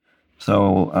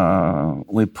 So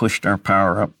we pushed our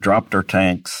power up, dropped our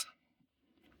tanks,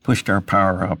 pushed our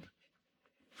power up.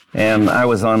 And I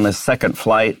was on this second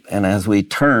flight, and as we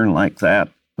turned like that,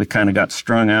 we kind of got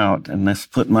strung out, and this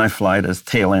put my flight as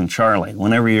tail end Charlie.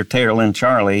 Whenever you're tail end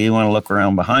Charlie, you want to look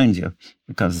around behind you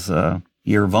because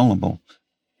you're vulnerable.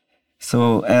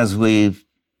 So as we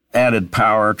added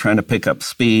power, trying to pick up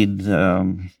speed,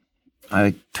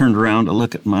 I turned around to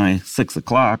look at my 6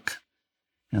 o'clock,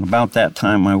 and about that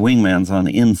time, my wingman's on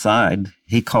the inside.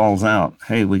 He calls out,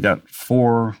 "Hey, we got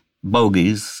 4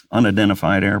 bogies,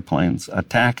 unidentified airplanes,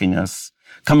 attacking us,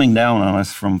 coming down on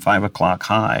us from 5 o'clock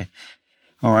high.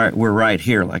 All right, we're right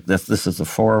here like this. This is the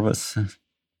 4 of us,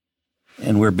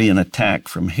 and we're being attacked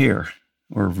from here.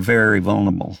 We're very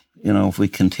vulnerable. You know, if we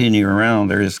continue around,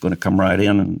 they're just going to come right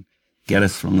in and get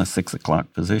us from the 6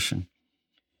 o'clock position."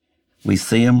 We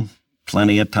see them,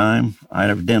 plenty of time. I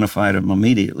identified them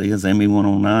immediately as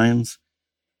ME-109s.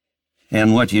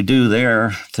 And what you do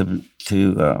there to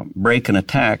break an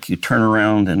attack, you turn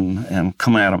around and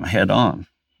come at them head on.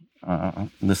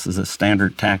 This is a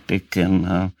standard tactic,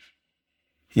 and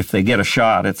if they get a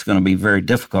shot, it's going to be very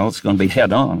difficult. It's going to be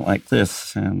head on like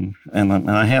this. And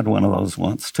I had one of those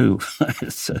once too.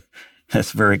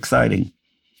 That's very exciting.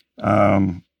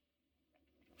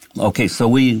 Okay, so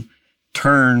we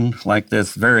turn like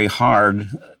this very hard.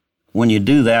 When you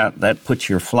do that, that puts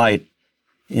your flight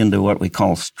into what we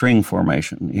call string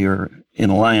formation. You're in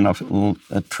a line of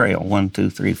a trail, 1, 2,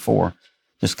 3, 4,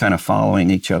 just kind of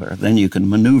following each other. Then you can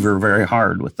maneuver very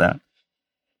hard with that.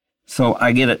 So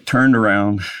I get it turned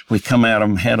around. We come at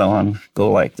them head on, go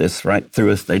like this right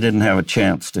through us. They didn't have a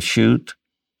chance to shoot.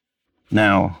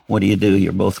 Now, what do?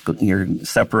 You're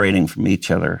separating from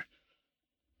each other.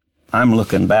 I'm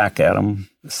looking back at them,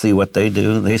 see what they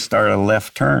do. They start a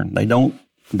left turn. They don't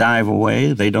dive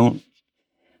away. They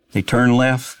turn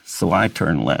left, so I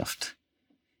turn left.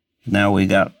 Now we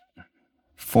got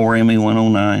 4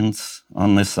 ME-109s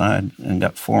on this side and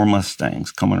got 4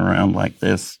 Mustangs coming around like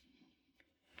this.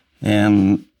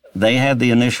 And they had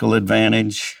the initial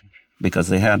advantage because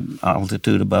they had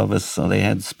altitude above us, so they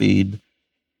had speed.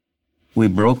 We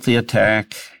broke the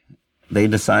attack. They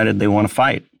decided they want to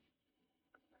fight.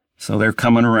 So they're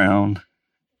coming around,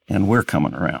 and we're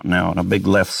coming around now in a big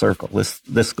left circle.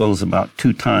 This goes about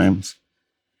 2 times.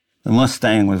 The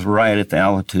Mustang was right at the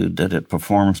altitude that it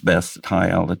performs best at high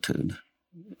altitude.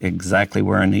 Exactly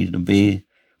where I needed to be.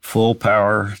 Full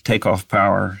power, takeoff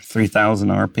power, 3,000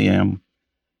 RPM.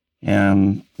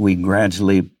 And we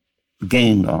gradually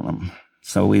gained on them.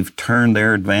 So we've turned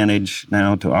their advantage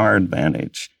now to our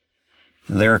advantage.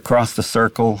 They're across the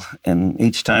circle, and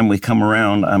each time we come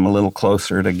around, I'm a little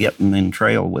closer to getting in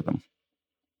trail with them.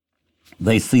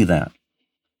 They see that.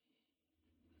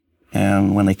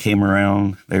 And when they came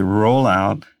around, they roll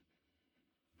out.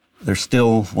 They're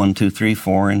still 1, 2, 3,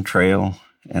 4 in trail,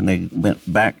 and they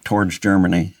went back towards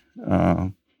Germany.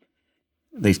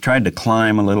 They tried to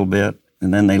climb a little bit,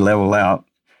 and then they level out.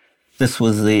 This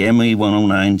was the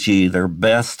ME-109G, their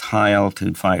best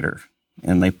high-altitude fighter.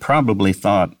 And they probably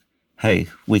thought, hey,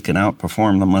 we can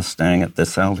outperform the Mustang at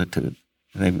this altitude.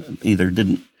 They either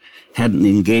hadn't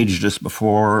engaged us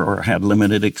before or had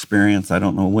limited experience, I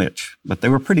don't know which. But they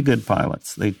were pretty good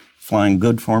pilots. They flying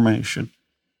good formation.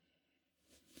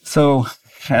 So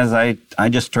as I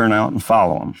just turn out and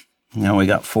follow them. Now we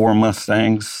got 4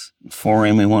 Mustangs,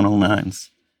 4 ME-109s.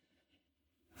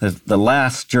 The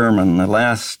last German, the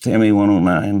last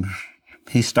ME-109,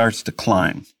 he starts to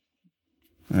climb.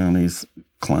 And he's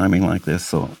climbing like this.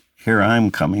 So here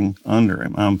I'm coming under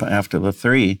him. I'm after the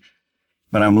 3.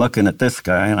 But I'm looking at this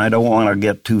guy, and I don't want to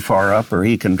get too far up or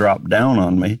he can drop down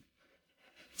on me.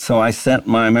 So I sent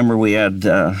remember we had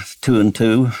 2 and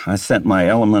 2. I sent my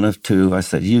element of 2. I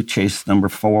said, you chase number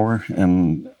 4,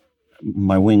 and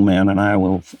my wingman and I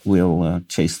will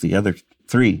chase the other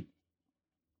 3.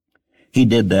 He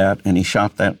did that, and he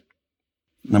shot that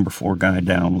number 4 guy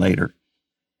down later.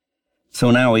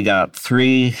 So now we got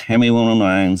 3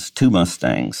 ME-109s, 2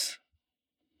 Mustangs.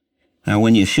 Now,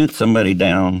 when you shoot somebody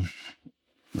down,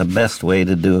 the best way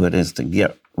to do it is to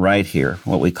get right here,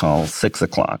 what we call 6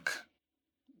 o'clock,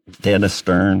 dead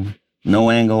astern,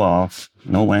 no angle off,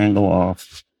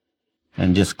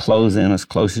 and just close in as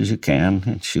close as you can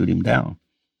and shoot him down.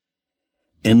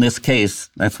 In this case,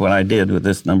 that's what I did with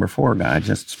this number 4 guy.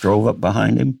 Just drove up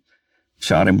behind him,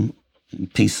 shot him,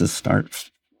 and pieces start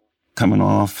coming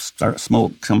off,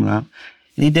 smoke coming out.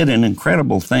 And he did an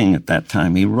incredible thing at that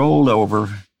time. He rolled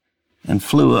over and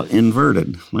flew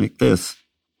inverted like this.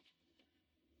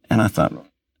 And I thought,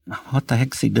 what the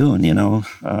heck's he doing? You know,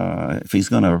 if he's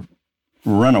going to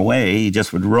run away, he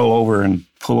just would roll over and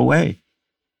pull away.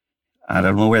 I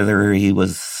don't know whether he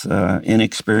was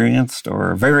inexperienced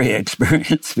or very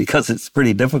experienced, because it's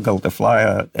pretty difficult to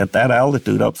fly at that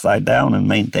altitude upside down and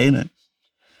maintain it.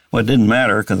 Well, it didn't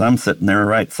matter, because I'm sitting there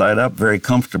right side up very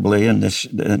comfortably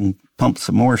and pumped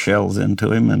some more shells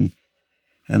into him.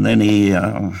 And then he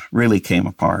really came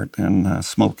apart and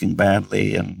smoking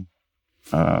badly and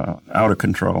out of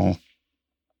control.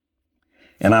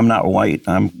 And I'm not white.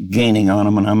 I'm gaining on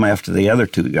him, and I'm after the other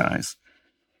 2 guys.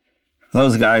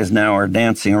 Those guys now are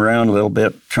dancing around a little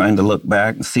bit, trying to look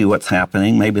back and see what's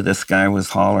happening. Maybe this guy was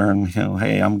hollering, you know,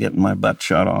 hey, I'm getting my butt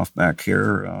shot off back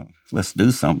here. Let's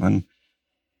do something.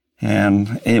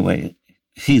 And anyway,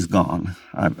 he's gone.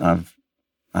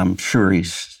 I'm sure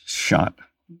he's shot,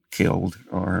 killed,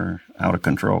 or out of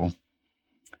control.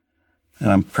 And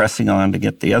I'm pressing on to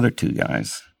get the other 2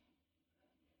 guys.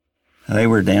 They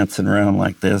were dancing around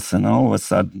like this, and all of a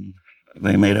sudden,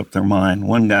 they made up their mind.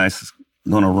 One guy's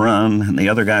going to run, and the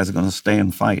other guy's going to stay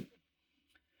and fight.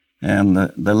 And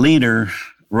the leader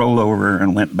rolled over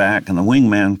and went back, and the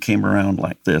wingman came around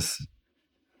like this.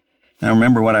 Now,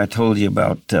 remember what I told you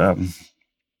about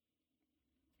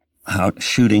how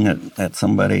shooting at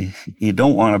somebody. You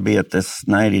don't want to be at this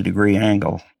 90-degree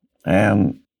angle.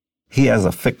 And he has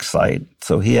a fixed sight,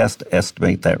 so he has to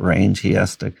estimate that range. He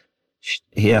has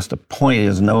to point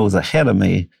his nose ahead of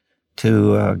me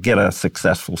to get a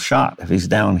successful shot. If he's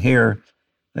down here,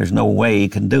 there's no way he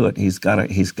can do it. He's got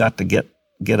to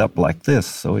get up like this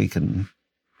so he can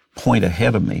point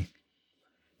ahead of me.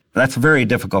 That's a very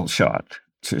difficult shot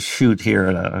to shoot here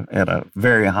at a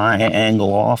very high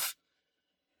angle off.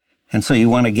 And so you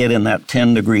want to get in that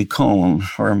 10-degree cone,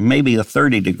 or maybe a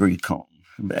 30-degree cone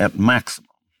at maximum,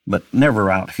 but never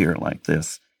out here like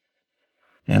this.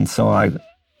 And so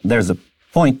there's a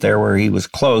point there where he was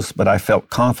close, but I felt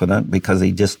confident because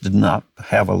he just did not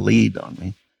have a lead on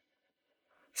me.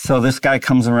 So this guy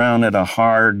comes around at a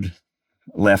hard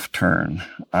left turn.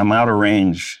 I'm out of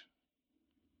range.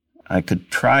 I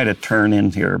could try to turn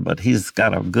in here, but he's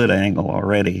got a good angle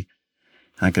already.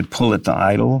 I could pull it to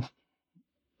idle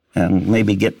and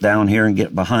maybe get down here and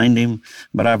get behind him,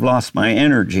 but I've lost my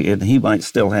energy, and he might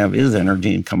still have his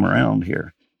energy and come around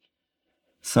here.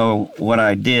 So what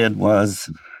I did was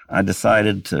I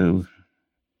decided to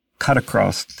cut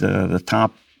across the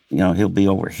top. You know, he'll be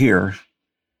over here.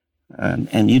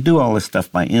 And you do all this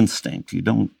stuff by instinct. You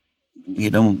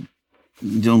don't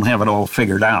have it all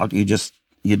figured out.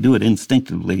 You do it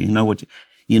instinctively.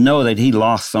 You know that he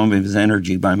lost some of his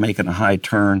energy by making a high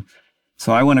turn.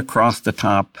 So I went across the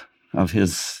top of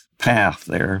his path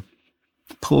there,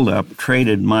 pulled up,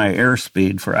 traded my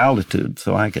airspeed for altitude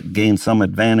so I could gain some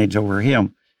advantage over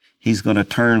him. He's going to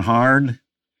turn hard.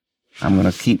 I'm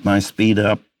going to keep my speed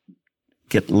up,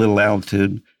 get a little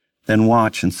altitude, then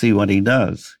watch and see what he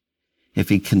does. If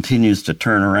he continues to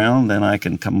turn around, then I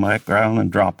can come back around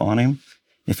and drop on him.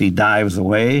 If he dives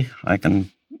away, I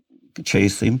can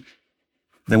chase him.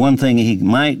 The one thing he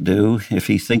might do, if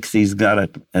he thinks he's got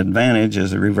an advantage,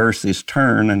 is reverse his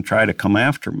turn and try to come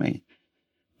after me.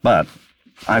 But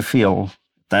I feel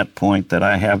at that point that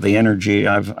I have the energy,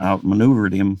 I've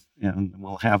outmaneuvered him, and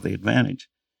will have the advantage.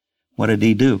 What did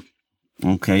he do?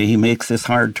 Okay, he makes this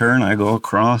hard turn. I go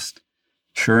across.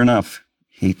 Sure enough,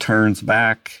 he turns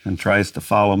back and tries to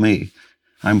follow me.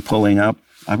 I'm pulling up.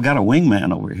 I've got a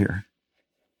wingman over here.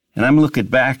 And I'm looking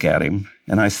back at him,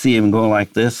 and I see him go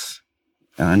like this,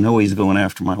 and I know he's going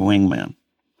after my wingman.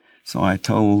 So I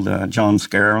told John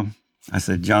Scarrow, I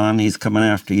said, John, he's coming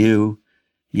after you.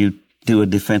 You do a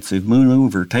defensive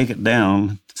maneuver, take it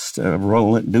down,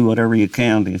 roll it, do whatever you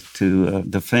can to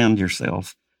defend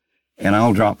yourself, and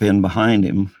I'll drop in behind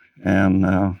him,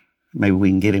 and maybe we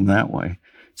can get him that way.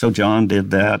 So John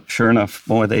did that. Sure enough,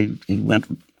 boy, he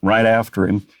went right after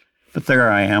him. But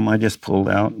there I am. I just pulled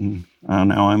out, and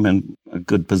now I'm in a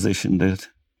good position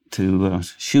to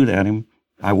shoot at him.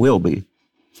 I will be.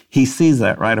 He sees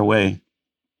that right away.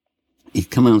 He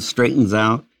comes out, straightens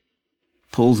out,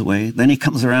 pulls away. Then he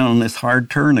comes around on this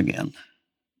hard turn again.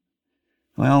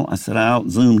 Well, I said, I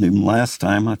out-zoomed him last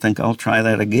time. I think I'll try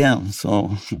that again.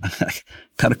 So I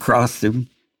cut across him,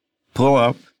 pull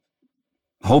up,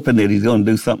 hoping that he's going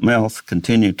to do something else,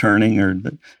 continue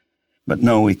turning, but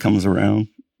no, he comes around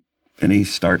and he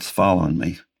starts following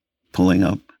me, pulling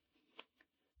up.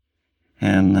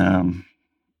 And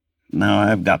now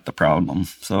I've got the problem.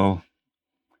 So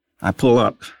I pull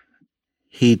up.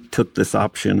 He took this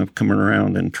option of coming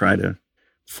around and try to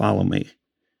follow me.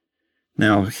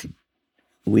 Now,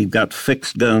 we've got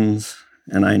fixed guns,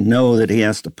 and I know that he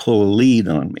has to pull a lead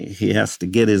on me. He has to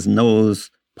get his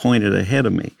nose pointed ahead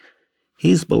of me.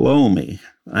 He's below me.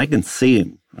 I can see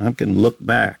him. I can look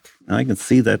back. I can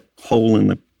see that hole in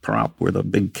the prop where the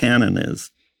big cannon is.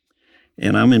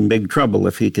 And I'm in big trouble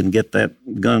if he can get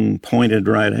that gun pointed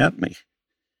right at me.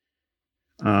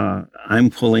 I'm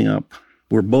pulling up.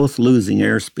 We're both losing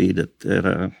airspeed at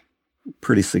a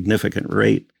pretty significant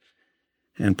rate.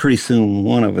 And pretty soon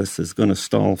one of us is going to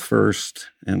stall first,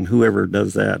 and whoever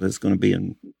does that is going to be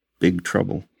in big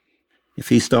trouble. If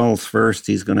he stalls first,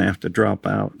 he's going to have to drop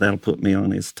out. That'll put me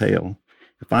on his tail.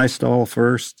 If I stall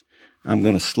first, I'm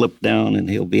going to slip down, and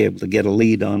he'll be able to get a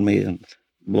lead on me and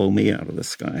blow me out of the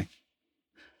sky.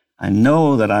 I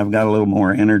know that I've got a little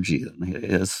more energy than he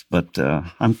is, but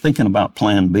I'm thinking about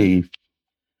plan B.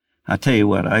 I tell you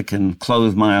what, I can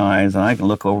close my eyes, and I can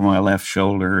look over my left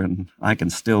shoulder, and I can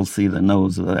still see the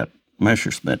nose of that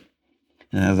Messerschmitt.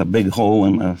 It has a big hole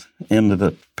in the end of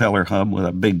the propeller hub with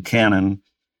a big cannon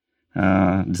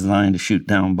designed to shoot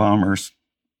down bombers.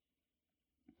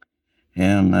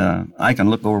 And I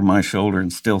can look over my shoulder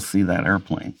and still see that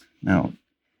airplane. Now,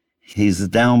 he's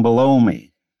down below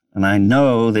me, and I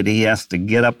know that he has to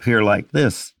get up here like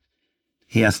this.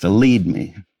 He has to lead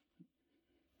me.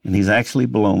 And he's actually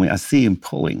below me. I see him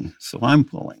pulling, so I'm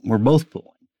pulling. We're both pulling.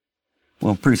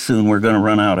 Well, pretty soon we're going to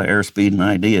run out of airspeed and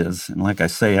ideas. And like I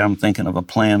say, I'm thinking of a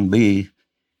plan B,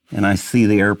 and I see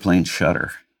the airplane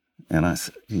shudder. And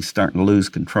he's starting to lose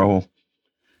control.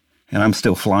 And I'm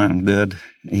still flying good.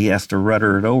 He has to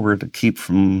rudder it over to keep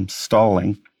from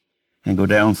stalling and go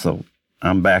down. So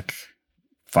I'm back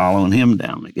following him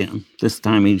down again. This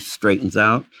time he straightens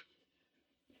out.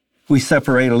 We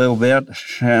separate a little bit,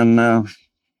 and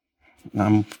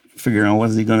I'm figuring out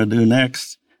what's he going to do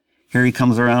next. Here he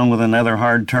comes around with another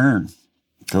hard turn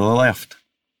to the left.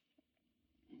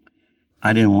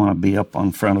 I didn't want to be up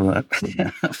on front of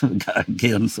that guy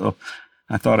again, so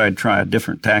I thought I'd try a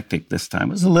different tactic this time.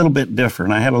 It was a little bit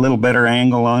different. I had a little better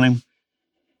angle on him.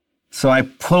 So I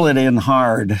pull it in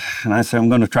hard, and I said, I'm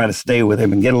going to try to stay with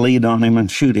him and get a lead on him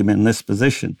and shoot him in this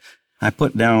position. I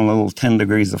put down a little 10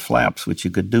 degrees of flaps, which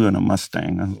you could do in a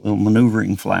Mustang, a little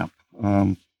maneuvering flap.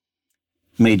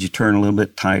 Made you turn a little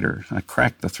bit tighter. I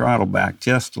cracked the throttle back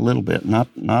just a little bit, not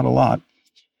a lot.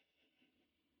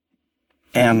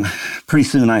 And pretty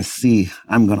soon I see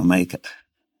I'm going to make it.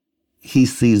 He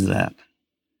sees that.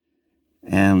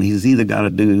 And he's either got to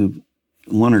do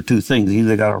one or two things. He's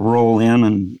either got to roll in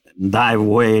and dive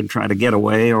away and try to get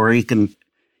away, or he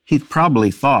probably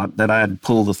thought that I had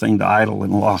pulled the thing to idle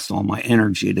and lost all my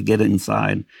energy to get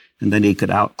inside, and then he could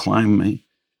outclimb me.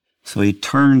 So he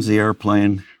turns the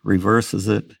airplane, reverses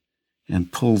it,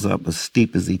 and pulls up as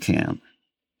steep as he can.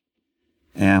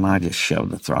 And I just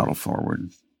shove the throttle forward.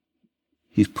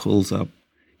 He pulls up.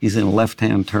 He's in a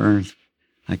left-hand turn.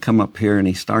 I come up here, and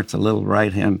he starts a little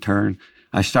right-hand turn.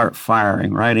 I start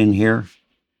firing right in here,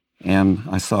 and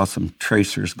I saw some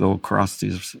tracers go across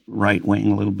his right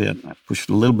wing a little bit. I pushed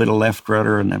a little bit of left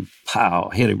rudder, and then pow,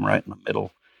 hit him right in the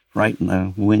middle, right in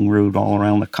the wing root, all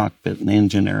around the cockpit and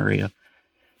engine area.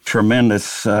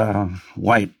 Tremendous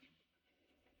white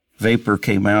vapor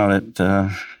came out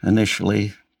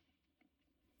initially,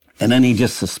 and then he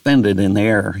just suspended in the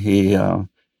air. He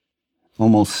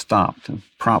almost stopped. The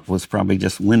prop was probably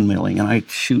just windmilling, and I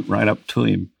shoot right up to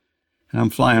him. And I'm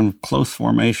flying close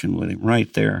formation with him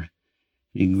right there.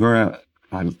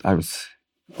 I was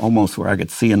almost where I could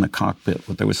see in the cockpit,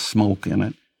 but there was smoke in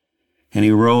it. And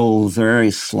he rolls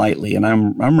very slightly, and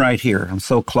I'm right here. I'm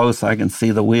so close I can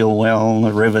see the wheel well, and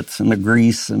the rivets and the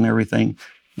grease and everything.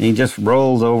 And he just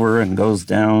rolls over and goes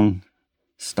down,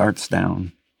 starts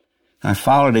down. I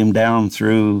followed him down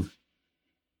through,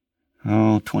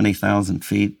 20,000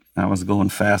 feet. I was going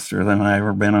faster than I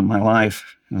ever been in my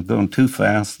life. I was going too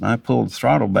fast, and I pulled the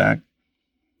throttle back.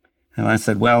 And I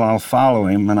said, well, I'll follow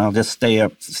him, and I'll just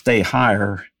stay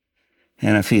higher.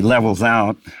 And if he levels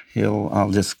out, I'll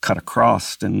just cut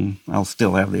across, and I'll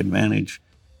still have the advantage.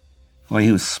 Well,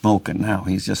 he was smoking now.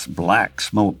 He's just black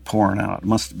smoke pouring out. It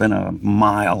must have been a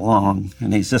mile long,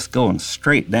 and he's just going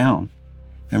straight down.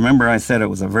 And remember I said it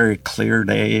was a very clear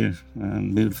day,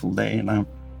 and beautiful day, and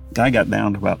I got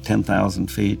down to about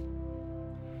 10,000 feet.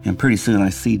 And pretty soon I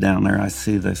see down there, I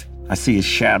see his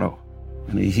shadow,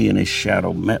 and he and his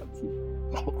shadow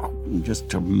just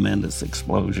tremendous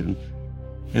explosion.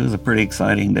 It was a pretty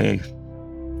exciting day.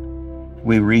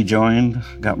 We rejoined,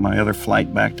 got my other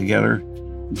flight back together.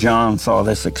 John saw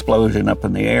this explosion up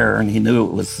in the air, and he knew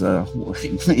it was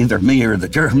either me or the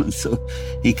Germans. So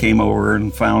he came over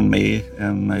and found me,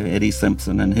 and Eddie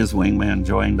Simpson and his wingman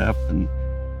joined up, and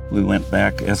we went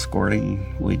back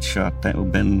escorting. We'd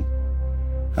been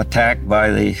attacked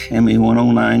by the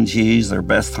Me-109Gs, their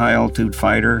best high-altitude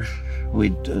fighter.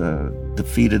 We'd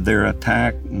defeated their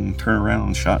attack and turned around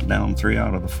and shot down 3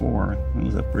 out of the 4. It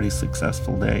was a pretty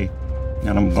successful day,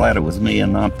 and I'm glad it was me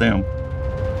and not them.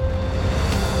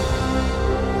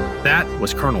 That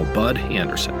was Colonel Bud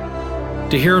Anderson.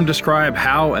 To hear him describe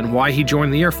how and why he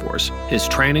joined the Air Force, his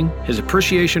training, his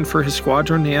appreciation for his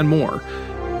squadron, and more,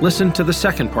 listen to the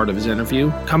second part of his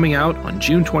interview coming out on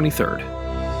June 23rd.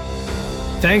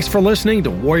 Thanks for listening to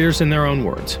Warriors in Their Own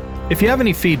Words. If you have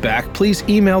any feedback, please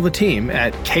email the team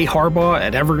at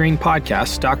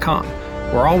kharbaugh@evergreenpodcasts.com.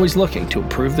 We're always looking to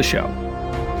improve the show.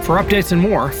 For updates and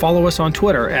more, follow us on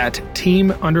Twitter at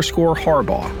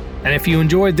 @team_Harbaugh. And if you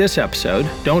enjoyed this episode,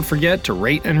 don't forget to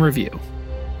rate and review.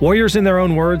 Warriors in Their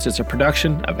Own Words is a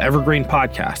production of Evergreen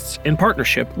Podcasts in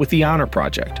partnership with the Honor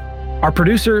Project. Our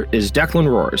producer is Declan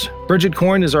Roars. Bridget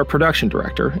Coyne is our production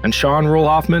director, and Sean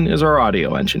Rule-Hoffman is our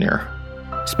audio engineer.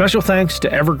 Special thanks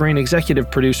to Evergreen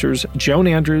executive producers Joan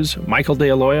Andrews, Michael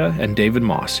DeAloia, and David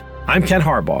Moss. I'm Ken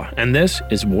Harbaugh, and this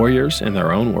is Warriors in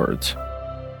Their Own Words.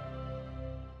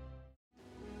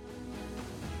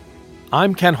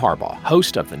 I'm Ken Harbaugh,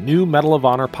 host of the new Medal of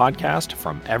Honor podcast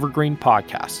from Evergreen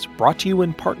Podcasts, brought to you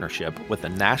in partnership with the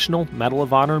National Medal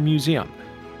of Honor Museum.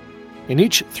 In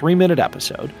each 3-minute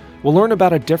episode, we'll learn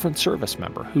about a different service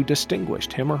member who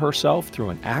distinguished him or herself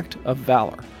through an act of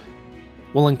valor.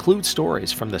 We'll include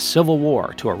stories from the Civil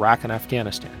War to Iraq and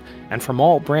Afghanistan, and from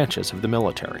all branches of the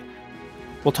military.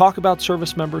 We'll talk about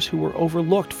service members who were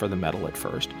overlooked for the medal at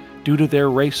first due to their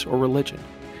race or religion,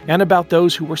 and about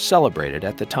those who were celebrated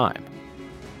at the time.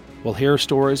 We'll hear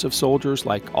stories of soldiers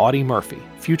like Audie Murphy,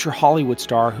 future Hollywood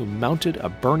star who mounted a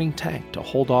burning tank to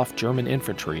hold off German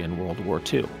infantry in World War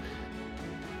II.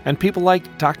 And people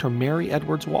like Dr. Mary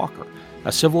Edwards Walker,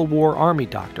 a Civil War Army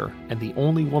doctor and the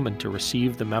only woman to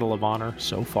receive the Medal of Honor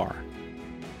so far.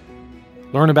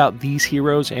 Learn about these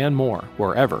heroes and more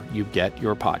wherever you get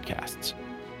your podcasts.